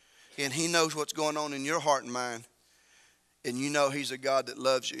other and he knows what's going on in your heart and mind, and you know he's a God that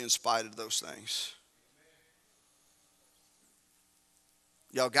loves you in spite of those things.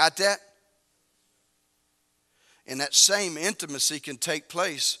 Y'all got that? And that same intimacy can take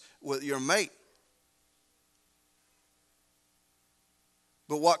place with your mate.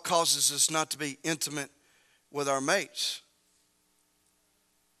 But what causes us not to be intimate with our mates?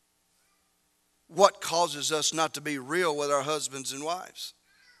 What causes us not to be real with our husbands and wives?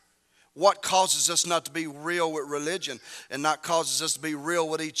 What causes us not to be real with religion and not causes us to be real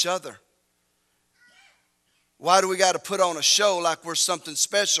with each other? Why do we got to put on a show like we're something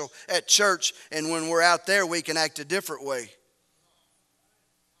special at church, and when we're out there we can act a different way?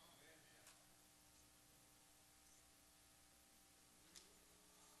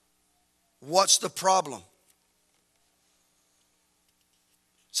 What's the problem?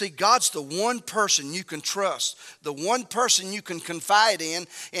 See, God's the one person you can trust, the one person you can confide in,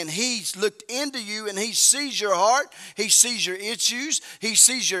 and he's looked into you and he sees your heart, he sees your issues, he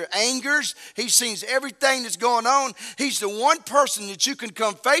sees your angers, he sees everything that's going on. He's the one person that you can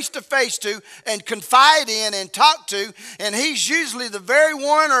come face to face to and confide in and talk to, and he's usually the very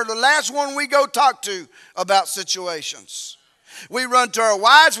one or the last one we go talk to about situations. We run to our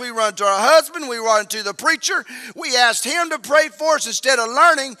wives, we run to our husband, we run to the preacher. We asked him to pray for us instead of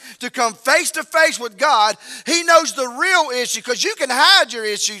learning to come face to face with God. He knows the real issue, because you can hide your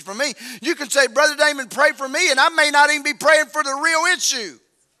issues from me. You can say, Brother Damon, pray for me, and I may not even be praying for the real issue.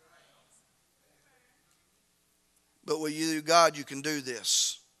 But with you, God, you can do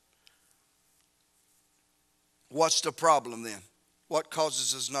this. What's the problem then? What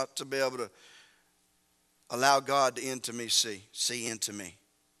causes us not to be able to allow God to see into me?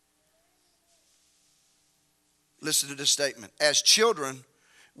 Listen to this statement. As children,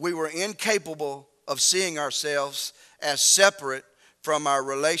 we were incapable of seeing ourselves as separate from our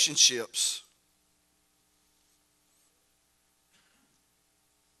relationships.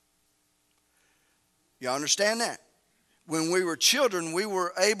 You understand that? When we were children, we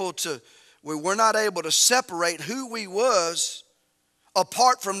were not able to separate who we was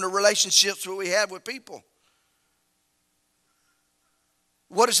apart from the relationships that we had with people.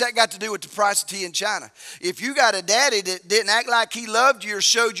 What has that got to do with the price of tea in China? If you got a daddy that didn't act like he loved you or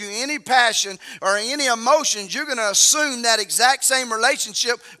showed you any passion or any emotions, you're going to assume that exact same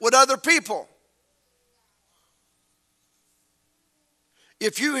relationship with other people.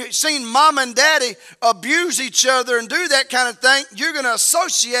 If you've seen mom and daddy abuse each other and do that kind of thing, you're going to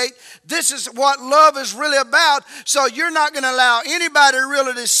associate this is what love is really about. So you're not going to allow anybody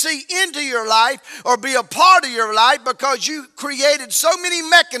really to see into your life or be a part of your life, because you created so many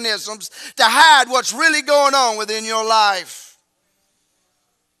mechanisms to hide what's really going on within your life.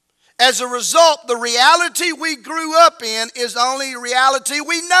 As a result, the reality we grew up in is the only reality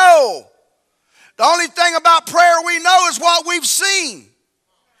we know. The only thing about prayer we know is what we've seen.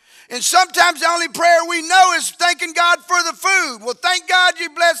 And sometimes the only prayer we know is thanking God for the food. Well, thank God you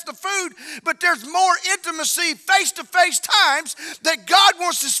blessed the food, but there's more intimacy, face-to-face times that God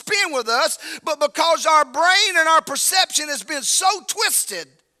wants to spend with us, but because our brain and our perception has been so twisted,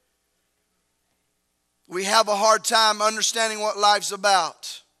 we have a hard time understanding what life's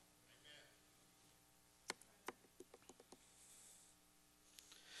about.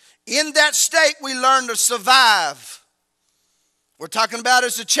 In that state, we learn to survive. We're talking about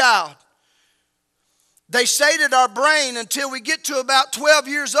as a child. They say that our brain, until we get to about 12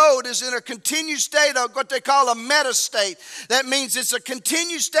 years old, is in a continued state of what they call a meta state. That means it's a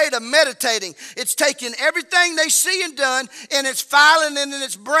continued state of meditating. It's taking everything they see and done, and it's filing it in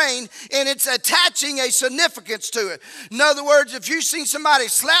its brain, and it's attaching a significance to it. In other words, if you've seen somebody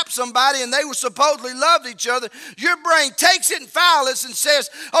slap somebody and they were supposedly loved each other, your brain takes it and files it and says,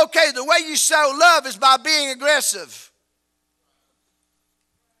 okay, the way you show love is by being aggressive.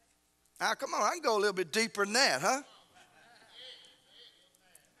 Now, come on, I can go a little bit deeper than that, huh?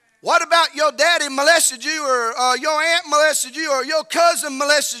 What about your daddy molested you, or your aunt molested you, or your cousin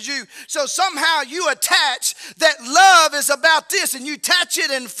molested you? So somehow you attach that love is about this, and you attach it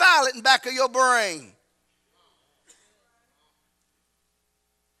and file it in the back of your brain.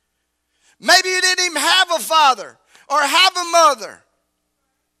 Maybe you didn't even have a father or have a mother.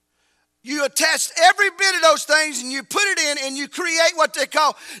 You attach every bit of those things and you put it in and you create what they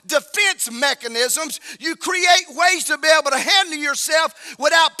call defense mechanisms. You create ways to be able to handle yourself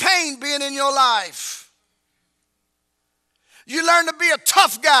without pain being in your life. You learn to be a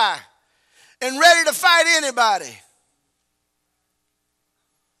tough guy and ready to fight anybody.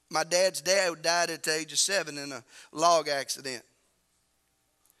 My dad's dad died at the age of 7 in a log accident.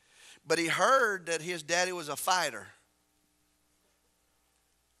 But he heard that his daddy was a fighter.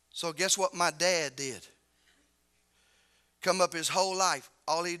 So guess what my dad did? Come up his whole life,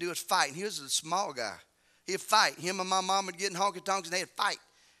 all he'd do is fight. And he was a small guy. He'd fight. Him and my mom would get in honky-tonks and they'd fight.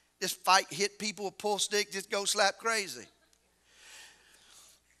 Just fight, hit people with pull stick, just go slap crazy.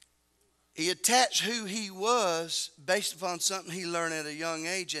 He attached who he was based upon something he learned at a young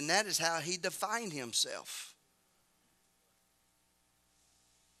age, and that is how he defined himself.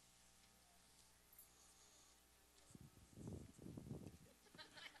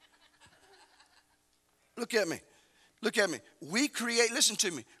 Look at me. Look at me. We create, listen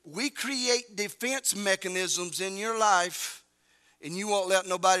to me, we create defense mechanisms in your life, and you won't let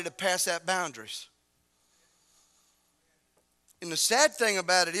nobody to pass that boundaries. And the sad thing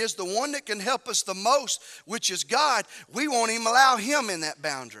about it is the one that can help us the most, which is God, we won't even allow him in that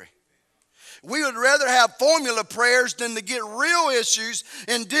boundary. We would rather have formula prayers than to get real issues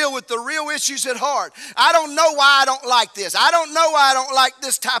and deal with the real issues at heart. I don't know why I don't like this. I don't know why I don't like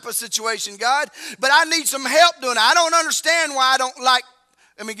this type of situation, God, but I need some help doing it. I don't understand why I don't like.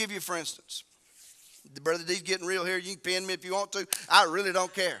 Let me give you for instance. Brother D's getting real here. You can pin me if you want to. I really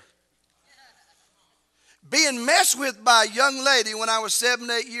don't care. Being messed with by a young lady when I was 7,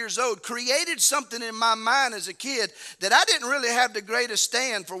 8 years old created something in my mind as a kid that I didn't really have the greatest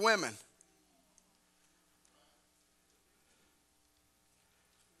stand for women.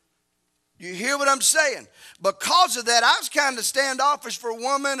 You hear what I'm saying? Because of that, I was kind of standoffish for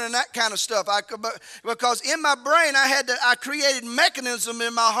women and that kind of stuff. Because in my brain, I created mechanism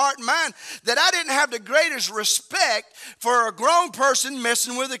in my heart and mind that I didn't have the greatest respect for a grown person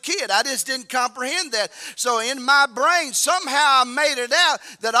messing with a kid. I just didn't comprehend that. So in my brain, somehow I made it out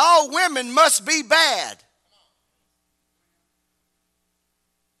that all women must be bad.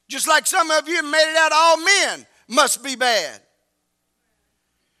 Just like some of you made it out all men must be bad.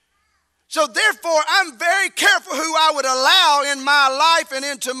 So therefore, I'm very careful who I would allow in my life and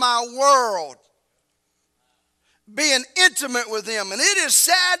into my world. Being intimate with them. And it is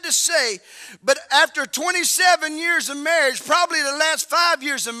sad to say, but after 27 years of marriage, probably the last 5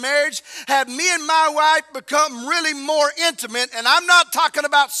 years of marriage, have me and my wife become really more intimate. And I'm not talking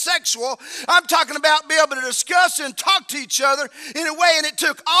about sexual. I'm talking about being able to discuss and talk to each other in a way. And it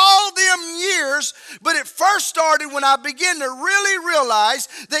took all them years, but it first started when I began to really realize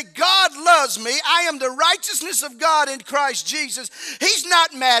that God loves me. I am the righteousness of God in Christ Jesus. He's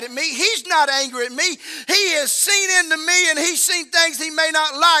not mad at me. He's not angry at me. He has seen into me and he's seen things he may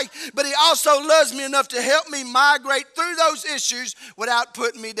not like, but he also loves me enough to help me migrate through those issues without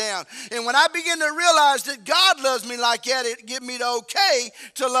putting me down. And when I begin to realize that God loves me like that, it gives me the okay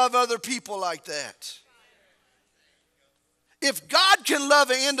to love other people like that. If God can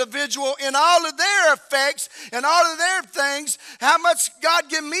love an individual in all of their effects and all of their things, how much God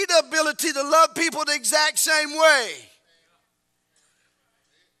give me the ability to love people the exact same way?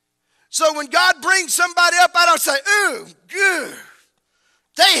 So when God brings somebody up, I don't say, ooh, good.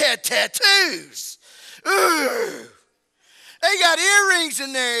 They had tattoos. Ooh. They got earrings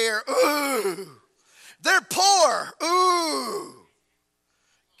in their ear. Ooh. They're poor. Ooh.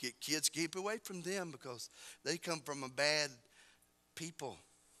 Kids, keep away from them because they come from a bad people.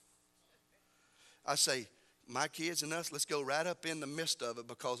 I say, my kids and us, let's go right up in the midst of it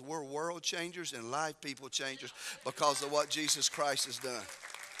because we're world changers and life people changers because of what Jesus Christ has done.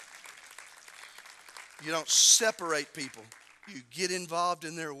 You don't separate people. You get involved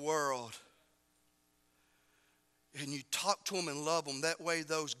in their world. And you talk to them and love them. That way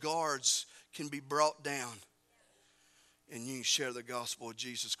those guards can be brought down. And you can share the gospel of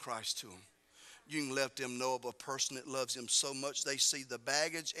Jesus Christ to them. You can let them know of a person that loves them so much they see the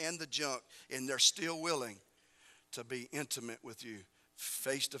baggage and the junk and they're still willing to be intimate with you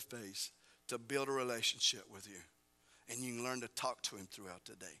face to face, to build a relationship with you. And you can learn to talk to him throughout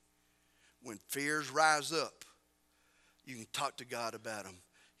the day. When fears rise up, you can talk to God about them,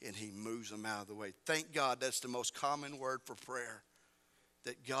 and he moves them out of the way. Thank God that's the most common word for prayer,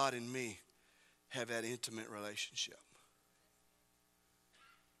 that God and me have that intimate relationship.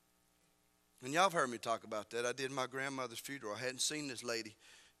 And y'all have heard me talk about that. I did my grandmother's funeral. I hadn't seen this lady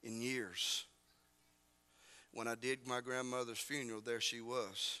in years. When I did my grandmother's funeral, there she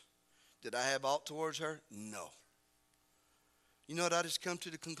was. Did I have aught towards her? No. You know what I just come to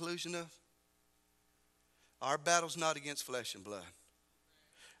the conclusion of? Our battle's not against flesh and blood.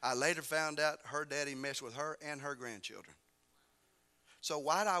 I later found out her daddy messed with her and her grandchildren. So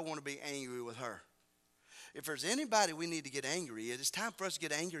why do I want to be angry with her? If there's anybody we need to get angry at, it's time for us to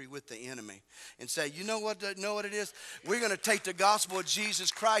get angry with the enemy and say, you know what it is? We're going to take the gospel of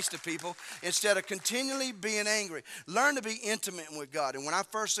Jesus Christ to people instead of continually being angry. Learn to be intimate with God. And when I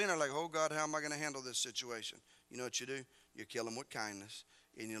first seen her, like, oh God, how am I going to handle this situation? You know what you do? You kill them with kindness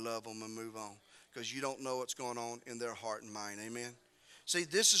and you love them and move on, because you don't know what's going on in their heart and mind. Amen? See,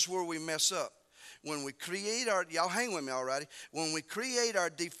 this is where we mess up. When we create our, y'all hang with me already, when we create our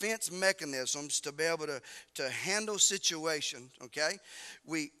defense mechanisms to be able to handle situations, okay,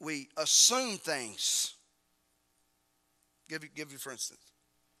 we assume things. Give you for instance.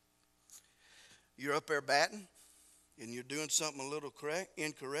 You're up there batting, and you're doing something a little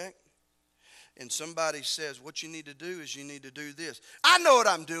incorrect, and somebody says, what you need to do is you need to do this. I know what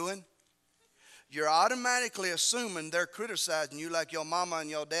I'm doing. You're automatically assuming they're criticizing you like your mama and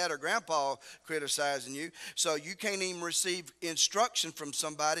your dad or grandpa criticizing you. So you can't even receive instruction from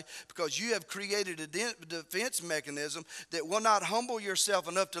somebody because you have created a defense mechanism that will not humble yourself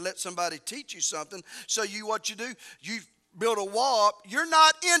enough to let somebody teach you something. So what you do, you build a wall up. You're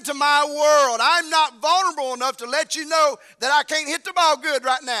not into my world. I'm not vulnerable enough to let you know that I can't hit the ball good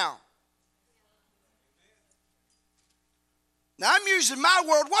right now. Now, I'm using my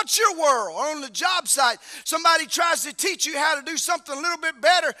world. What's your world? On the job site, somebody tries to teach you how to do something a little bit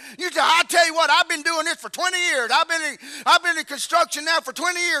better. You say, I tell you what, I've been doing this for 20 years. I've been in construction now for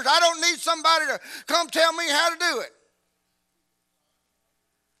 20 years. I don't need somebody to come tell me how to do it.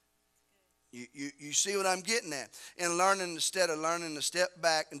 You see what I'm getting at? And learning, instead of learning to step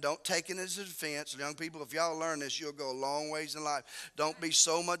back and don't take it as a defense. Young people, if y'all learn this, you'll go a long ways in life. Don't be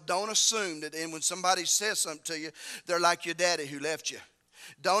so much, don't assume that when somebody says something to you, they're like your daddy who left you.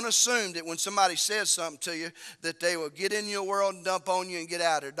 Don't assume that when somebody says something to you that they will get in your world and dump on you and get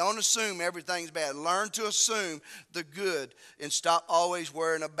out of it. Don't assume everything's bad. Learn to assume the good and stop always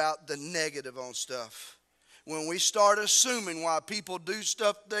worrying about the negative on stuff. When we start assuming why people do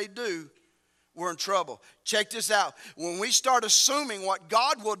stuff they do, we're in trouble. Check this out. When we start assuming what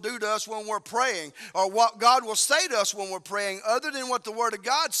God will do to us when we're praying, or what God will say to us when we're praying, other than what the Word of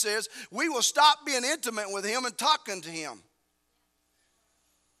God says, we will stop being intimate with Him and talking to Him.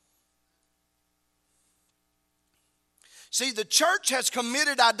 See, the church has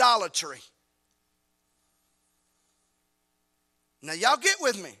committed idolatry. Now, y'all get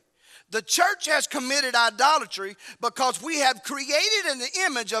with me. The church has committed idolatry because we have created an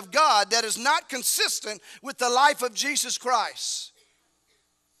image of God that is not consistent with the life of Jesus Christ.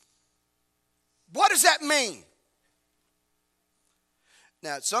 What does that mean?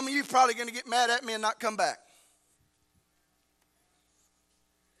 Now, some of you are probably going to get mad at me and not come back.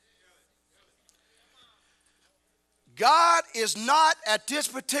 God is not at this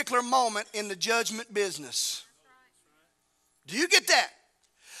particular moment in the judgment business. Do you get that?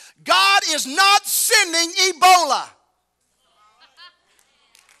 God is not sending Ebola.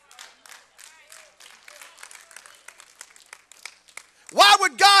 Why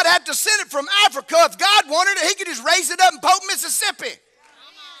would God have to send it from Africa? If God wanted it, He could just raise it up in Pope, Mississippi.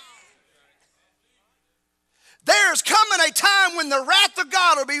 There is coming a time when the wrath of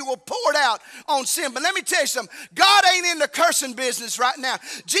God will be poured out on sin. But let me tell you something. God ain't in the cursing business right now.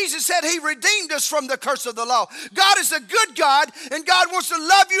 Jesus said He redeemed us from the curse of the law. God is a good God, and God wants to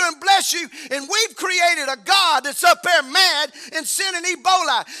love you and bless you. And we've created a God that's up there mad and sending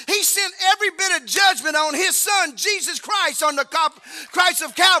Ebola. He sent every bit of judgment on His Son, Jesus Christ, on the Christ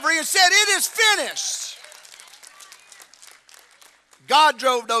of Calvary, and said, it is finished. God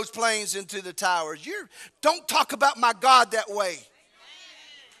drove those planes into the towers. Don't talk about my God that way.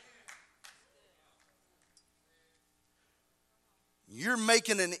 You're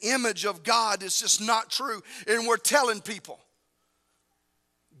making an image of God that's just not true. And we're telling people,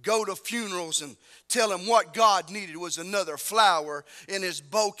 go to funerals and tell them what God needed was another flower in His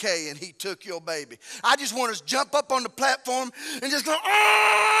bouquet, and He took your baby. I just want to jump up on the platform and just go,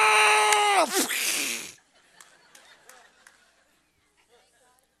 oh!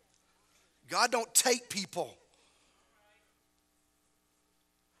 God don't take people.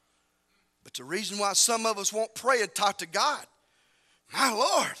 But the reason why some of us won't pray and talk to God, my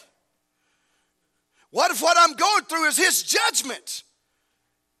Lord, what if what I'm going through is His judgment?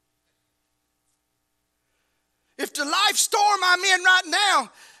 If the life storm I'm in right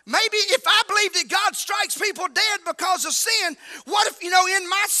now, maybe if I believe that God strikes people dead because of sin, what if, in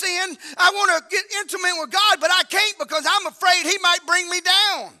my sin, I want to get intimate with God, but I can't because I'm afraid He might bring me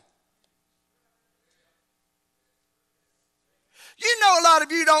down? You know a lot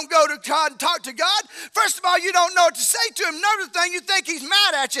of you don't go to God and talk to God. First of all, you don't know what to say to him. Another thing, you think he's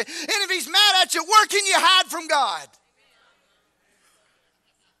mad at you. And if he's mad at you, where can you hide from God?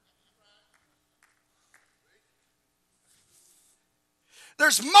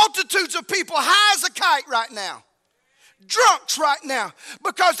 There's multitudes of people high as a kite right now. Drunks right now,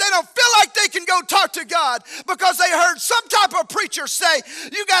 because they don't feel like they can go talk to God, because they heard some type of preacher say,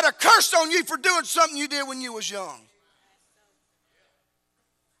 you got a curse on you for doing something you did when you was young.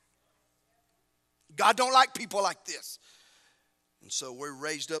 God don't like people like this. And so we're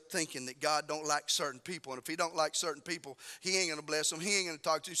raised up thinking that God don't like certain people. And if he don't like certain people, he ain't going to bless them. He ain't going to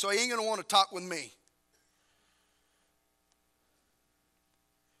talk to you. So he ain't going to want to talk with me.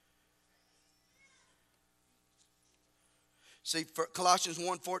 See, Colossians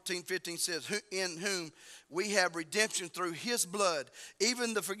 1:14-15 says, in whom we have redemption through his blood,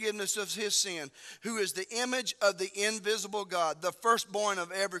 even the forgiveness of his sin, who is the image of the invisible God, the firstborn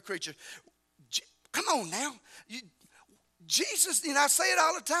of every creature. Come on now. Jesus, I say it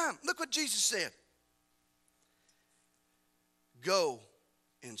all the time. Look what Jesus said. Go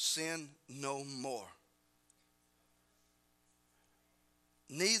and sin no more.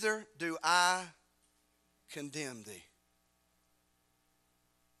 Neither do I condemn thee.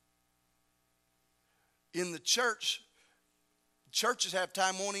 In the church, churches have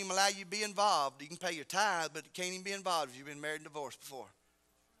time won't even allow you to be involved. You can pay your tithe, but you can't even be involved if you've been married and divorced before.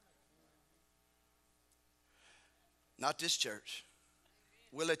 Not this church.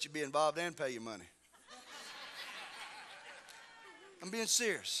 We'll let you be involved and pay your money. I'm being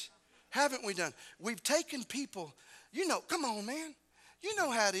serious. Haven't we done? We've taken people, come on, man. You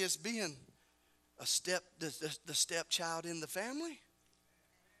know how it is being the stepchild in the family.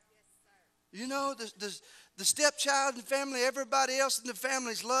 You know, the stepchild in the family, everybody else in the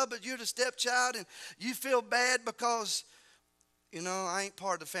family's love, but you're the stepchild, and you feel bad because, I ain't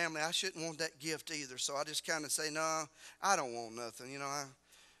part of the family. I shouldn't want that gift either. So I just kind of say, no, I don't want nothing.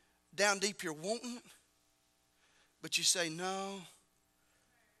 Down deep you're wanting it, but you say, no,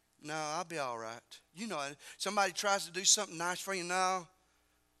 I'll be all right. Somebody tries to do something nice for you, no,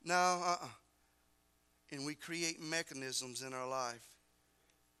 And we create mechanisms in our life.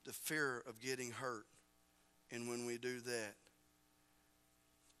 The fear of getting hurt. And when we do that,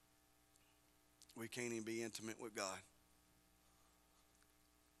 we can't even be intimate with God.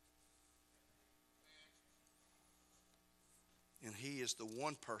 And he is the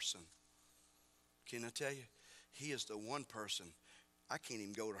one person. Can I tell you? He is the one person. I can't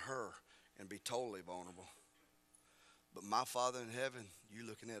even go to her and be totally vulnerable. But my Father in heaven, you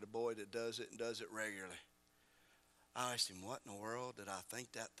looking at a boy that does it and does it regularly. I asked him, what in the world did I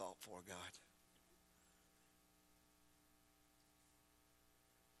think that thought for, God?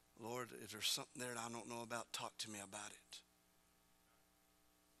 Lord, if there's something there that I don't know about, talk to me about it.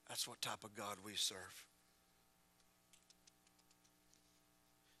 That's what type of God we serve.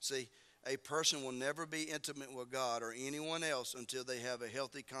 See, a person will never be intimate with God or anyone else until they have a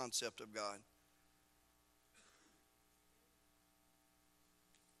healthy concept of God.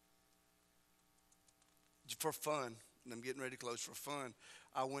 For fun, and I'm getting ready to close, for fun,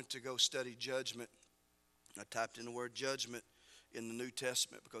 I went to go study judgment. I typed in the word judgment in the New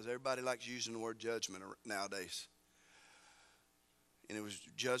Testament because everybody likes using the word judgment nowadays. And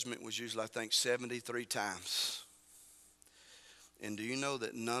judgment was used, I think, 73 times. And do you know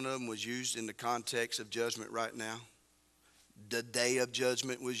that none of them was used in the context of judgment right now? The day of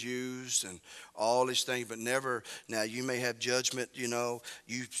judgment was used and all these things, but never. Now, you may have judgment,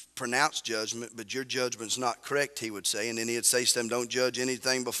 you pronounce judgment, but your judgment's not correct, he would say. And then he'd say to them, don't judge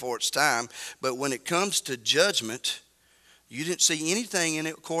anything before it's time. But when it comes to judgment, you didn't see anything in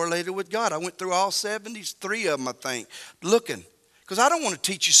it correlated with God. I went through all 73 of them, I think, looking. Because I don't want to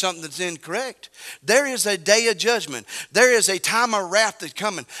teach you something that's incorrect. There is a day of judgment. There is a time of wrath that's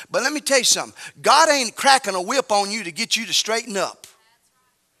coming. But let me tell you something. God ain't cracking a whip on you to get you to straighten up.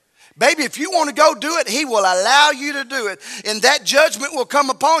 Baby, if you want to go do it, he will allow you to do it. And that judgment will come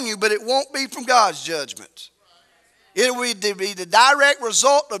upon you, but it won't be from God's judgment. It will be the direct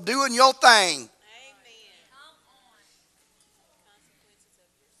result of doing your thing.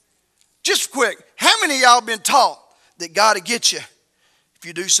 Just quick, how many of y'all been taught that God will get you if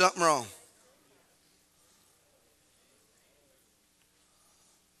you do something wrong?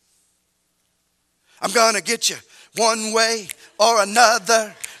 I'm going to get you one way or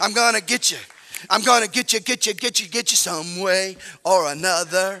another. I'm going to get you. I'm going to get you some way or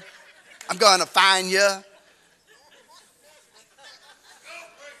another. I'm going to find you.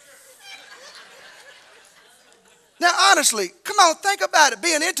 Now, honestly, come on, think about it.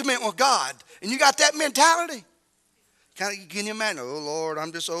 Being intimate with God, and you got that mentality. Can you imagine? Oh, Lord,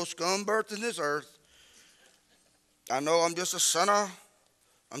 I'm just old scum birthed in this earth. I know I'm just a sinner.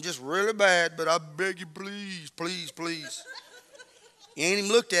 I'm just really bad, but I beg you, please, please, please. You ain't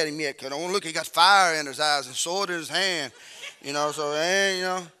even looked at him yet, because don't look, he got fire in his eyes and sword in his hand. You know, so, you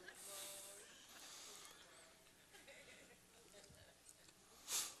know.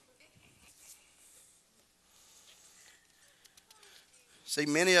 See,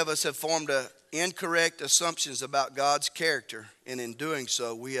 many of us have formed incorrect assumptions about God's character, and in doing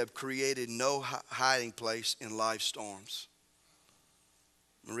so, we have created no hiding place in life's storms.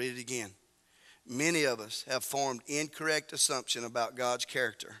 I'll read it again. Many of us have formed incorrect assumption about God's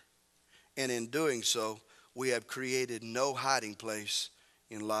character, and in doing so, we have created no hiding place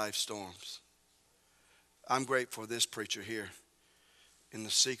in life's storms. I'm grateful for this preacher here in the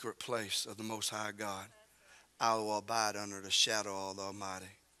secret place of the Most High God. I will abide under the shadow of the Almighty.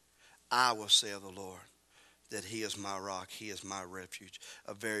 I will say of the Lord that He is my rock, He is my refuge,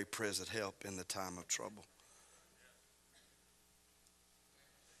 a very present help in the time of trouble.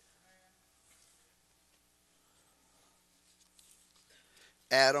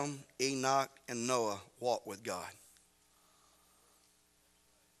 Adam, Enoch, and Noah walked with God.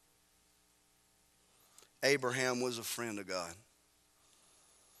 Abraham was a friend of God.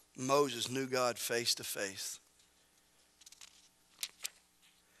 Moses knew God face to face.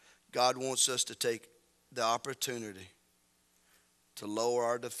 God wants us to take the opportunity to lower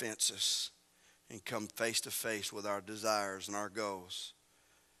our defenses and come face to face with our desires and our goals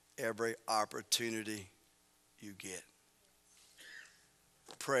every opportunity you get.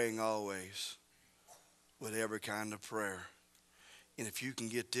 Praying always with every kind of prayer. And if you can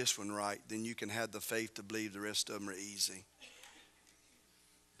get this one right, then you can have the faith to believe the rest of them are easy.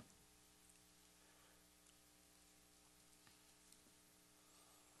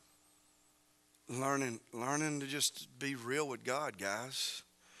 Learning to just be real with God, guys.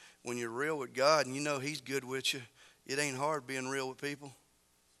 When you're real with God and you know He's good with you, it ain't hard being real with people.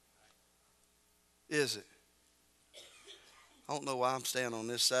 Is it? I don't know why I'm standing on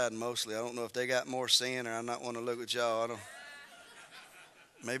this side mostly. I don't know if they got more sin or I not want to look at y'all.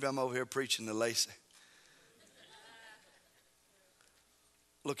 Maybe I'm over here preaching to Lacey.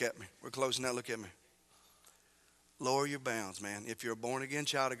 Look at me. We're closing out. Look at me. Lower your bounds, man. If you're a born again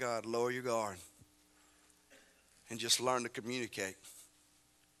child of God, lower your guard. And just learn to communicate.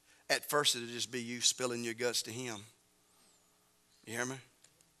 At first, it'll just be you spilling your guts to Him. You hear me?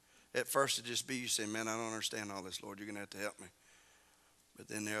 At first, it'll just be you saying, man, I don't understand all this, Lord. You're going to have to help me. But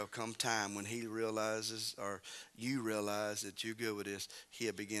then there'll come time when He realizes, or you realize that you're good with this,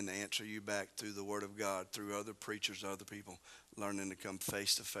 He'll begin to answer you back through the Word of God, through other preachers, other people, learning to come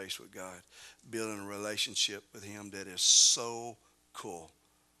face to face with God, building a relationship with Him that is so cool.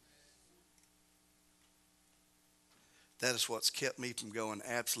 That is what's kept me from going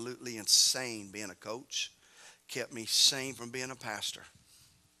absolutely insane being a coach, kept me sane from being a pastor.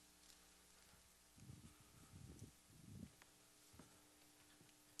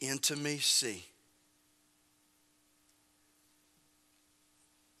 Intimacy.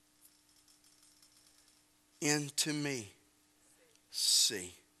 Intimacy.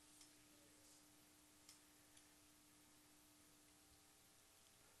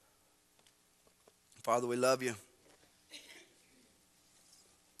 Father, we love you.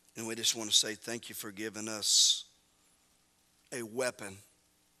 And we just want to say thank you for giving us a weapon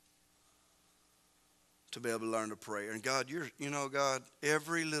to be able to learn to pray. And God, God,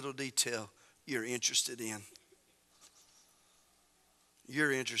 every little detail you're interested in.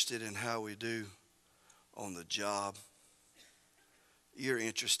 You're interested in how we do on the job. You're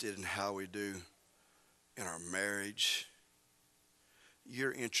interested in how we do in our marriage.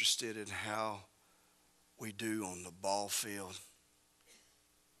 You're interested in how we do on the ball field.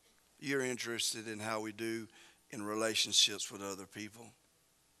 You're interested in how we do in relationships with other people.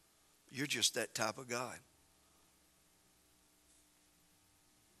 You're just that type of God.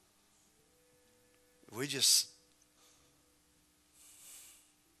 You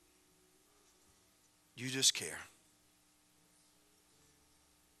just care.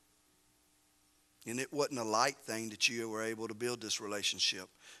 And it wasn't a light thing that you were able to build this relationship.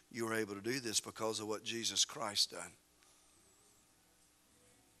 You were able to do this because of what Jesus Christ done.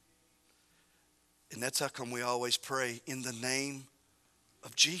 And that's how come we always pray in the name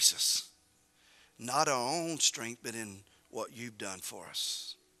of Jesus. Not our own strength, but in what you've done for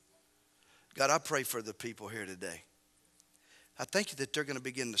us. God, I pray for the people here today. I thank you that they're going to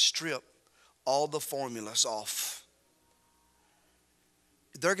begin to strip all the formulas off.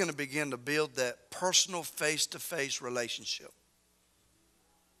 They're going to begin to build that personal face-to-face relationship.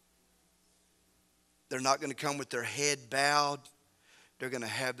 They're not going to come with their head bowed. They're going to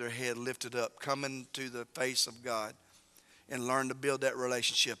have their head lifted up, coming to the face of God and learn to build that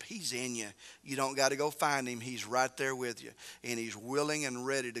relationship. He's in you. You don't got to go find him. He's right there with you. And he's willing and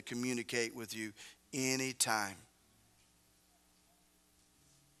ready to communicate with you anytime.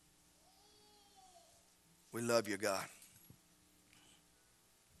 We love you, God.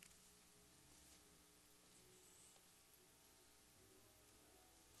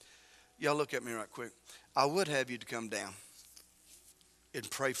 Y'all look at me right quick. I would have you to come down and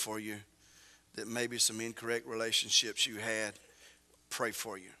pray for you that maybe some incorrect relationships you had, pray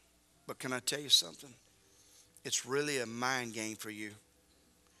for you. But can I tell you something? It's really a mind game for you.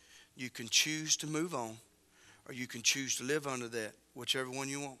 You can choose to move on, or you can choose to live under that, whichever one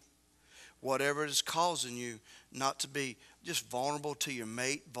you want. Whatever is causing you not to be just vulnerable to your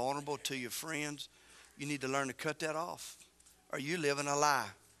mate, vulnerable to your friends, you need to learn to cut that off. Or you living a lie.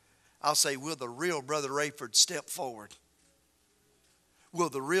 I'll say, will the real Brother Rayford step forward? Will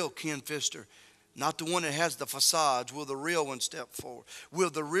the real Ken Pfister, not the one that has the facades, will the real one step forward? Will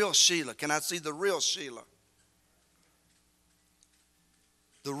the real Sheila, can I see the real Sheila?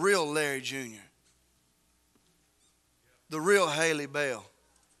 The real Larry Jr. The real Haley Bell.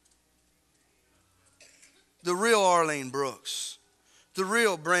 The real Arlene Brooks. The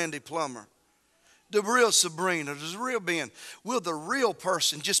real Brandy Plummer. The real Sabrina, the real Ben. Will the real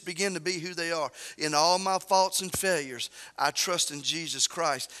person just begin to be who they are? In all my faults and failures, I trust in Jesus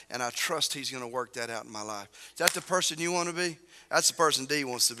Christ, and I trust he's going to work that out in my life. Is that the person you want to be? That's the person D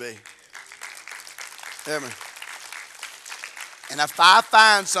wants to be. Amen. And if I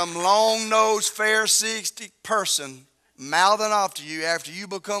find some long-nosed Pharisee person mouthing off to you after you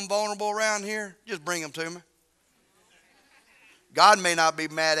become vulnerable around here, just bring them to me. God may not be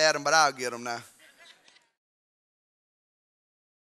mad at them, but I'll get them now.